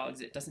those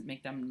dogs. It doesn't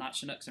make them not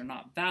Chinooks or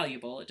not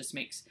valuable. It just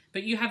makes,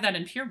 but you have that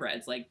in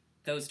purebreds, like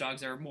those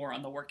dogs are more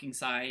on the working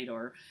side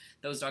or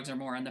those dogs are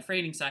more on the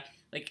freighting side.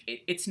 Like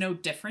it's no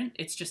different.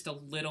 It's just a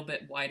little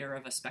bit wider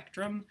of a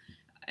spectrum,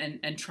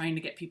 and trying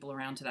to get people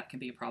around to that can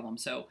be a problem.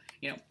 So,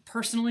 you know,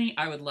 personally,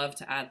 I would love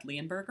to add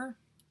Leonberger.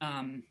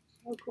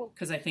 Oh, cool.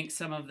 Because I think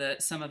some of the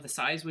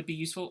size would be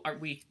useful.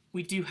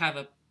 We do have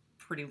a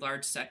pretty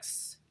large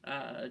sex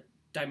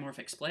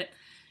dimorphic split,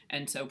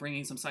 and so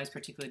bringing some size,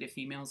 particularly to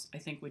females, I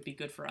think would be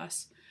good for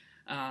us.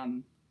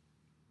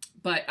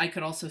 But I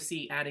could also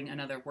see adding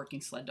another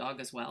working sled dog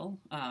as well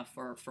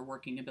for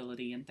working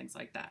ability and things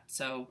like that.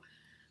 So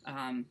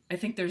I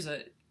think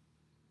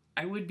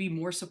I would be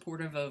more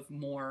supportive of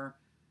more,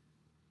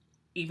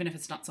 even if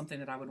it's not something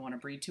that I would want to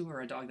breed to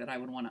or a dog that I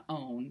would want to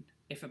own.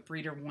 If a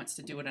breeder wants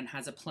to do it and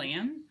has a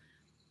plan,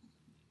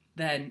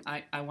 then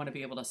I want to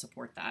be able to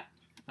support that.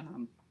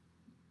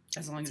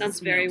 As long as sounds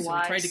very wise. So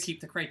we try to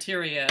keep the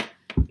criteria.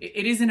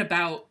 It isn't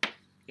about,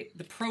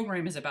 the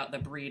program is about the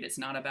breed. It's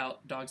not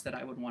about dogs that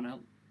I would want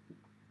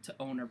to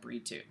own or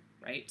breed to,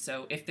 right?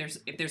 So if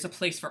there's a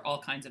place for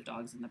all kinds of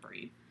dogs in the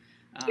breed.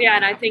 Yeah,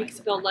 and I think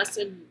the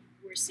lesson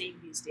we're seeing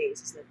these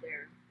days is that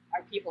there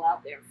are people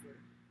out there for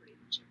pretty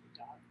much every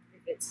dog.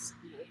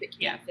 If it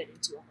can't fit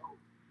into a home,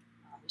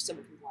 there's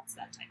someone who wants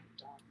that type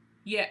of dog.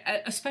 Yeah,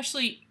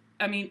 especially,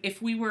 I mean, if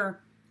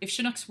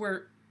Chinooks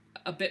were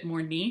a bit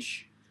more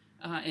niche,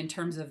 in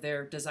terms of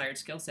their desired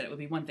skill set, it would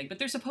be one thing, but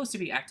they're supposed to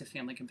be active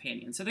family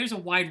companions. So there's a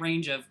wide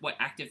range of what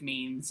active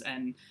means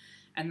and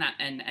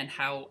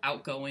how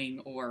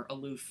outgoing or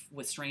aloof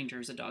with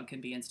strangers a dog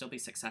can be and still be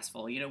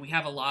successful. You know, we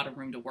have a lot of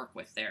room to work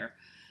with there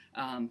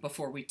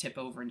before we tip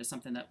over into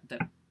something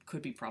that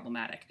could be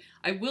problematic.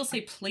 I will say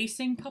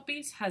placing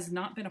puppies has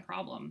not been a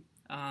problem.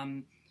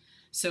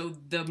 So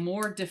the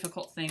more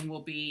difficult thing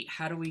will be,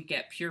 how do we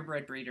get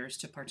purebred breeders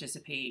to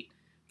participate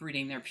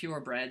breeding their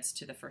purebreds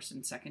to the first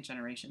and second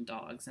generation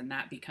dogs? And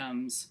that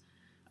becomes,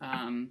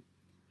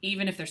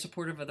 even if they're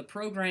supportive of the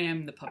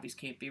program, the puppies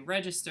can't be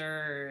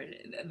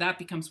registered. That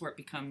becomes where it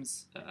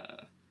becomes,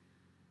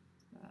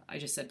 I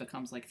just said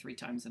becomes like 3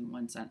 times in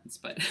one sentence,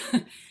 but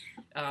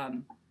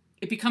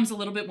it becomes a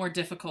little bit more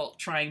difficult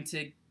trying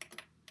to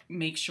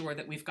make sure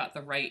that we've got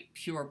the right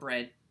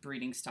purebred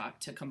breeding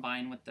stock to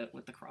combine with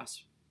the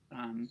cross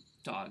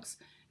dogs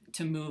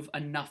to move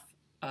enough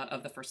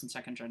of the first and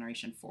second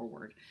generation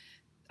forward.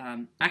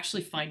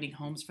 Actually finding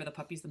homes for the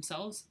puppies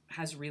themselves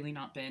has really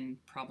not been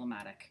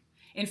problematic.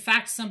 In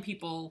fact, some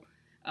people,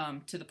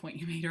 to the point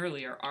you made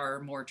earlier, are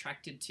more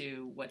attracted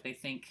to what they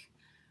think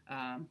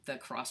the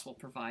cross will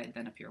provide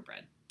than a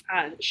purebred.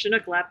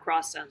 Chinook Lab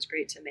Cross sounds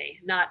great to me.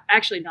 Not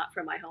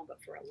for my home,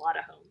 but for a lot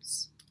of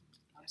homes.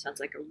 Sounds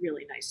like a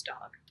really nice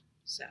dog.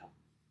 So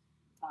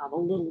a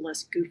little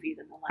less goofy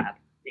than the lab,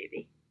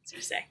 maybe, as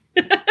you say.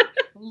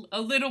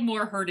 A little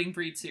more herding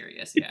breed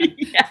serious, yeah.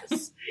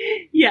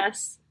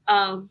 Yes.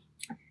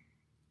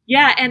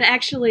 Yeah, and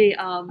actually,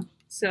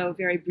 so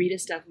very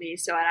breedist of me.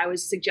 So I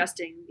was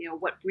suggesting,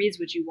 what breeds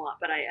would you want?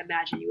 But I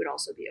imagine you would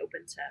also be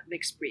open to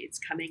mixed breeds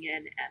coming in.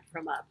 And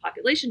from a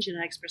population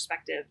genetics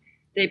perspective,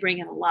 they bring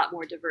in a lot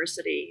more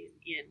diversity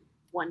in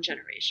one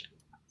generation.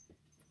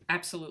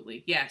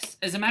 Absolutely, yes.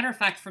 As a matter of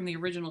fact, from the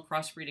original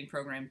crossbreeding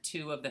program,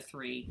 2 of the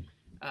 3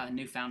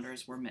 new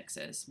founders were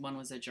mixes. One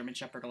was a German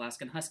Shepherd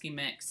Alaskan Husky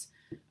mix,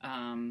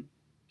 and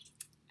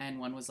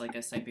one was like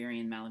a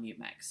Siberian Malamute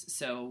mix.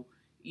 So,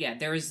 yeah,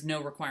 there is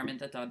no requirement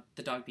that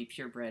the dog be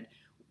purebred.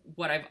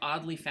 What I've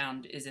oddly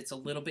found is it's a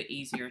little bit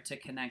easier to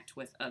connect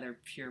with other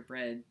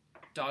purebred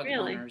dog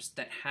owners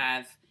that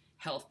have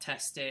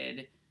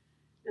health-tested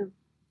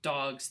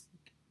dogs,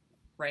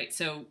 right?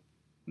 So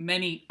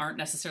many aren't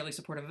necessarily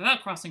supportive of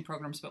outcrossing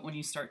programs, but when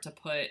you start to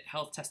put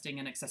health testing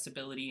and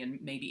accessibility and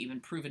maybe even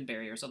proven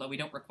barriers, although we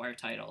don't require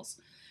titles,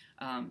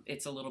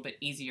 it's a little bit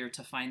easier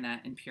to find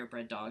that in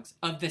purebred dogs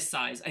of this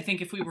size. I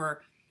think if we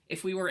were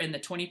in the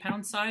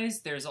 20-pound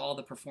size, there's all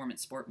the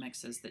performance sport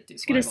mixes that do. I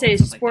was going to say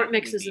sport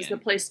mixes is the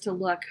place to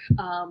look.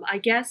 I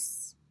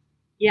guess,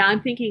 yeah,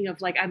 I'm thinking of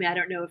I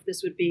don't know if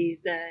this would be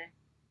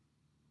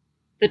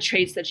the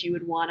traits that you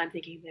would want. I'm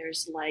thinking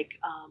there's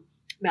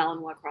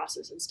Malinois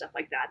crosses and stuff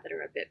like that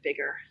are a bit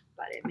bigger,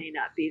 but it may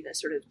not be the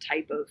sort of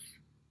type of,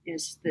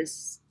 there's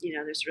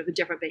sort of a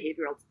different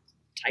behavioral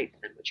type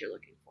than what you're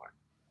looking for.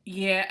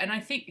 Yeah, and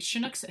I think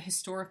Chinooks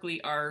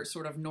historically are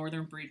sort of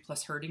northern breed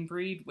plus herding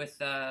breed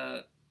with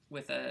a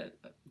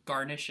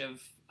garnish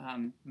of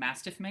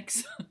Mastiff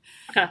mix.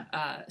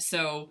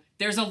 So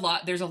there's a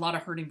lot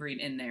of herding breed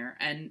in there,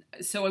 and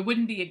so I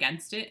wouldn't be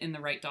against it in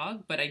the right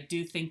dog, but I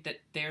do think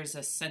that there's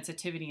a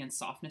sensitivity and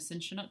softness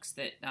in Chinooks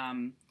that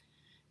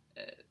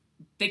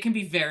they can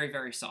be very,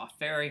 very soft,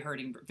 very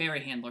herding,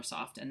 very handler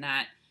soft, and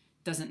that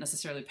doesn't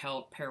necessarily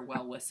pair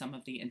well with some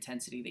of the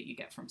intensity that you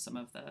get from some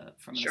of the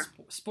the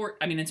sport.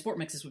 I mean, and sport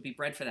mixes would be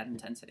bred for that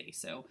intensity.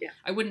 So yeah.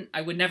 I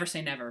would never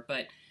say never,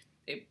 but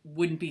it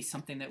wouldn't be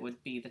something that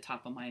would be the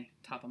top of my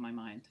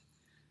mind.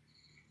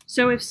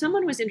 So if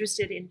someone was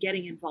interested in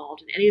getting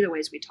involved in any of the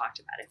ways we talked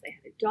about, if they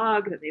had a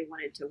dog that they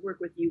wanted to work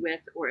with you with,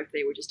 or if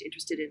they were just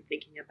interested in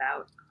thinking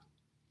about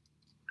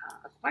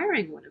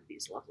acquiring one of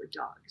these lovely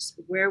dogs,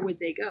 where would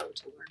they go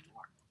to learn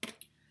more?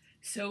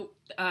 So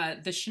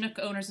the Chinook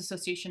Owners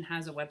Association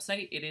has a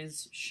website. It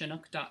is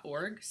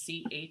chinook.org,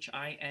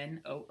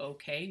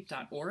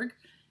 CHINOOK.org.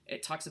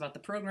 It talks about the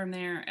program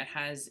there. It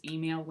has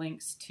email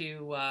links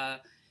to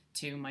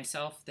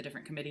myself, the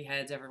different committee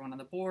heads, everyone on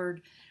the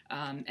board.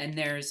 And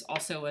there's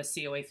also a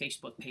COA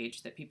Facebook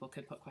page that people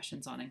could put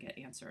questions on and get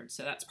answered.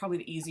 So that's probably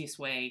the easiest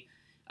way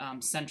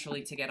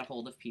centrally to get a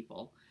hold of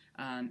people.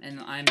 And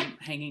I'm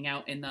hanging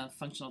out in the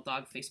Functional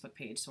Dog Facebook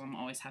page, so I'm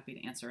always happy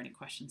to answer any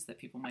questions that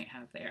people might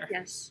have there.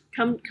 Yes,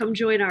 come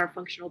join our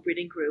functional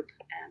breeding group,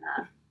 and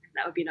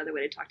that would be another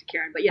way to talk to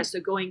Karen. But yes, so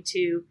going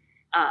to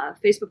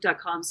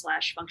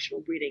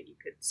facebook.com/functional breeding, you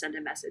could send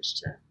a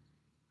message to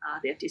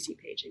the FDC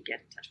page and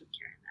get in touch with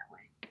Karen that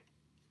way.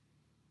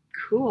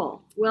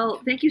 Cool. Well,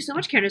 thank you so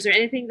much, Karen. Is there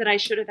anything that I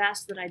should have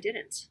asked that I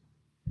didn't?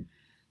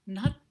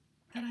 Not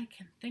that I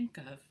can think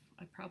of.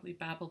 I probably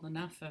babbled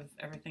enough of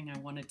everything I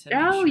wanted to.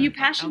 Oh, you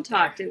passion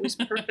talked. It was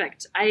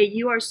perfect.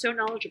 You are so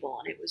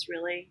knowledgeable, and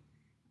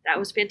that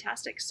was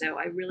fantastic. So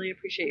I really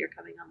appreciate your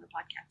coming on the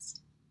podcast.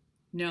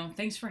 No,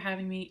 thanks for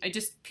having me.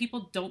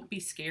 People don't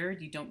be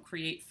scared. You don't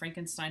create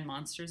Frankenstein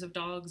monsters of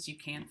dogs. You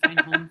can't find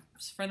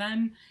homes for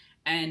them.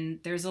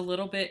 And there's a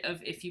little bit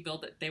of, if you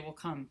build it, they will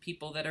come.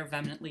 People that are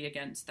vehemently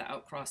against the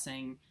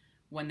outcrossing,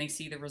 when they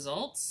see the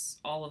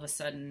results, all of a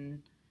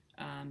sudden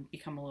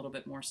become a little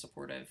bit more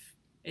supportive.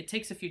 It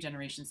takes a few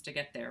generations to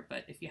get there,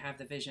 but if you have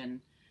the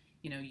vision,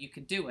 you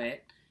could do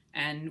it.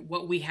 And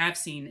what we have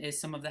seen is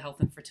some of the health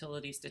and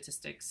fertility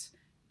statistics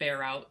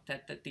bear out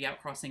that the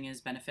outcrossing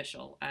is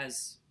beneficial,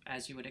 as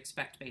you would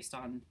expect based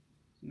on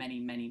many,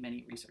 many,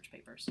 many research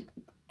papers.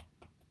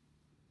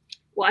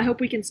 Well, I hope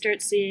we can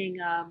start seeing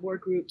more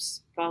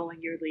groups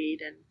following your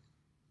lead and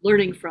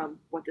learning from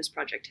what this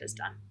project has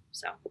done.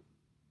 So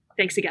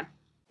thanks again.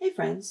 Hey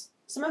friends,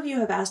 some of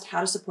you have asked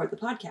how to support the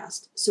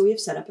podcast, so we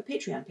have set up a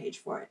Patreon page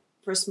for it.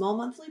 For a small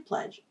monthly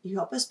pledge, you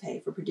help us pay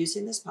for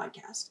producing this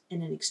podcast,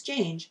 and in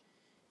exchange,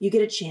 you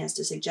get a chance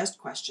to suggest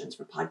questions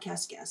for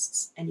podcast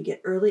guests, and you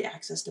get early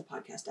access to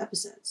podcast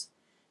episodes.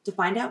 To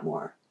find out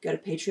more, go to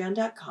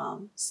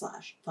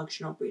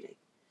patreon.com/functionalbreeding.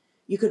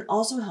 You can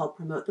also help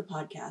promote the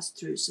podcast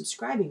through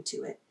subscribing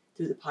to it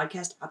through the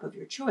podcast app of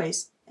your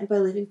choice and by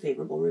leaving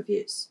favorable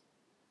reviews.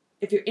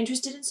 If you're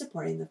interested in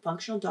supporting the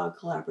Functional Dog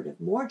Collaborative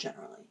more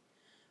generally,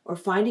 or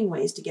finding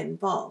ways to get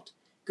involved,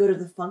 go to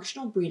the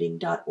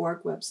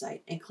functionalbreeding.org website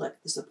and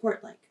click the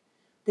support link.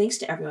 Thanks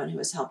to everyone who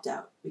has helped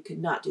out. We could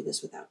not do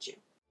this without you.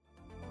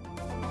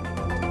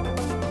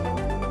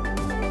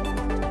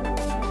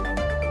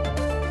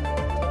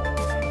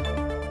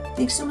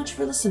 Thanks so much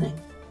for listening.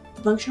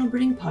 The Functional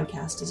Breeding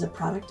Podcast is a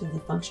product of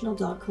the Functional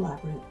Dog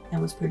Collaborative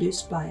and was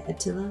produced by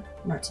Attila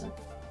Merton.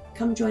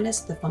 Come join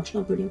us at the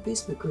Functional Breeding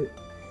Facebook group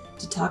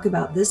to talk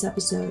about this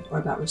episode or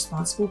about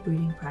responsible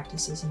breeding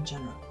practices in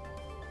general.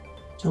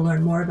 To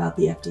learn more about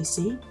the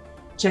FDC,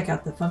 check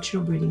out the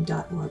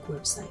functionalbreeding.org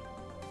website.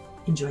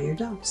 Enjoy your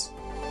dogs.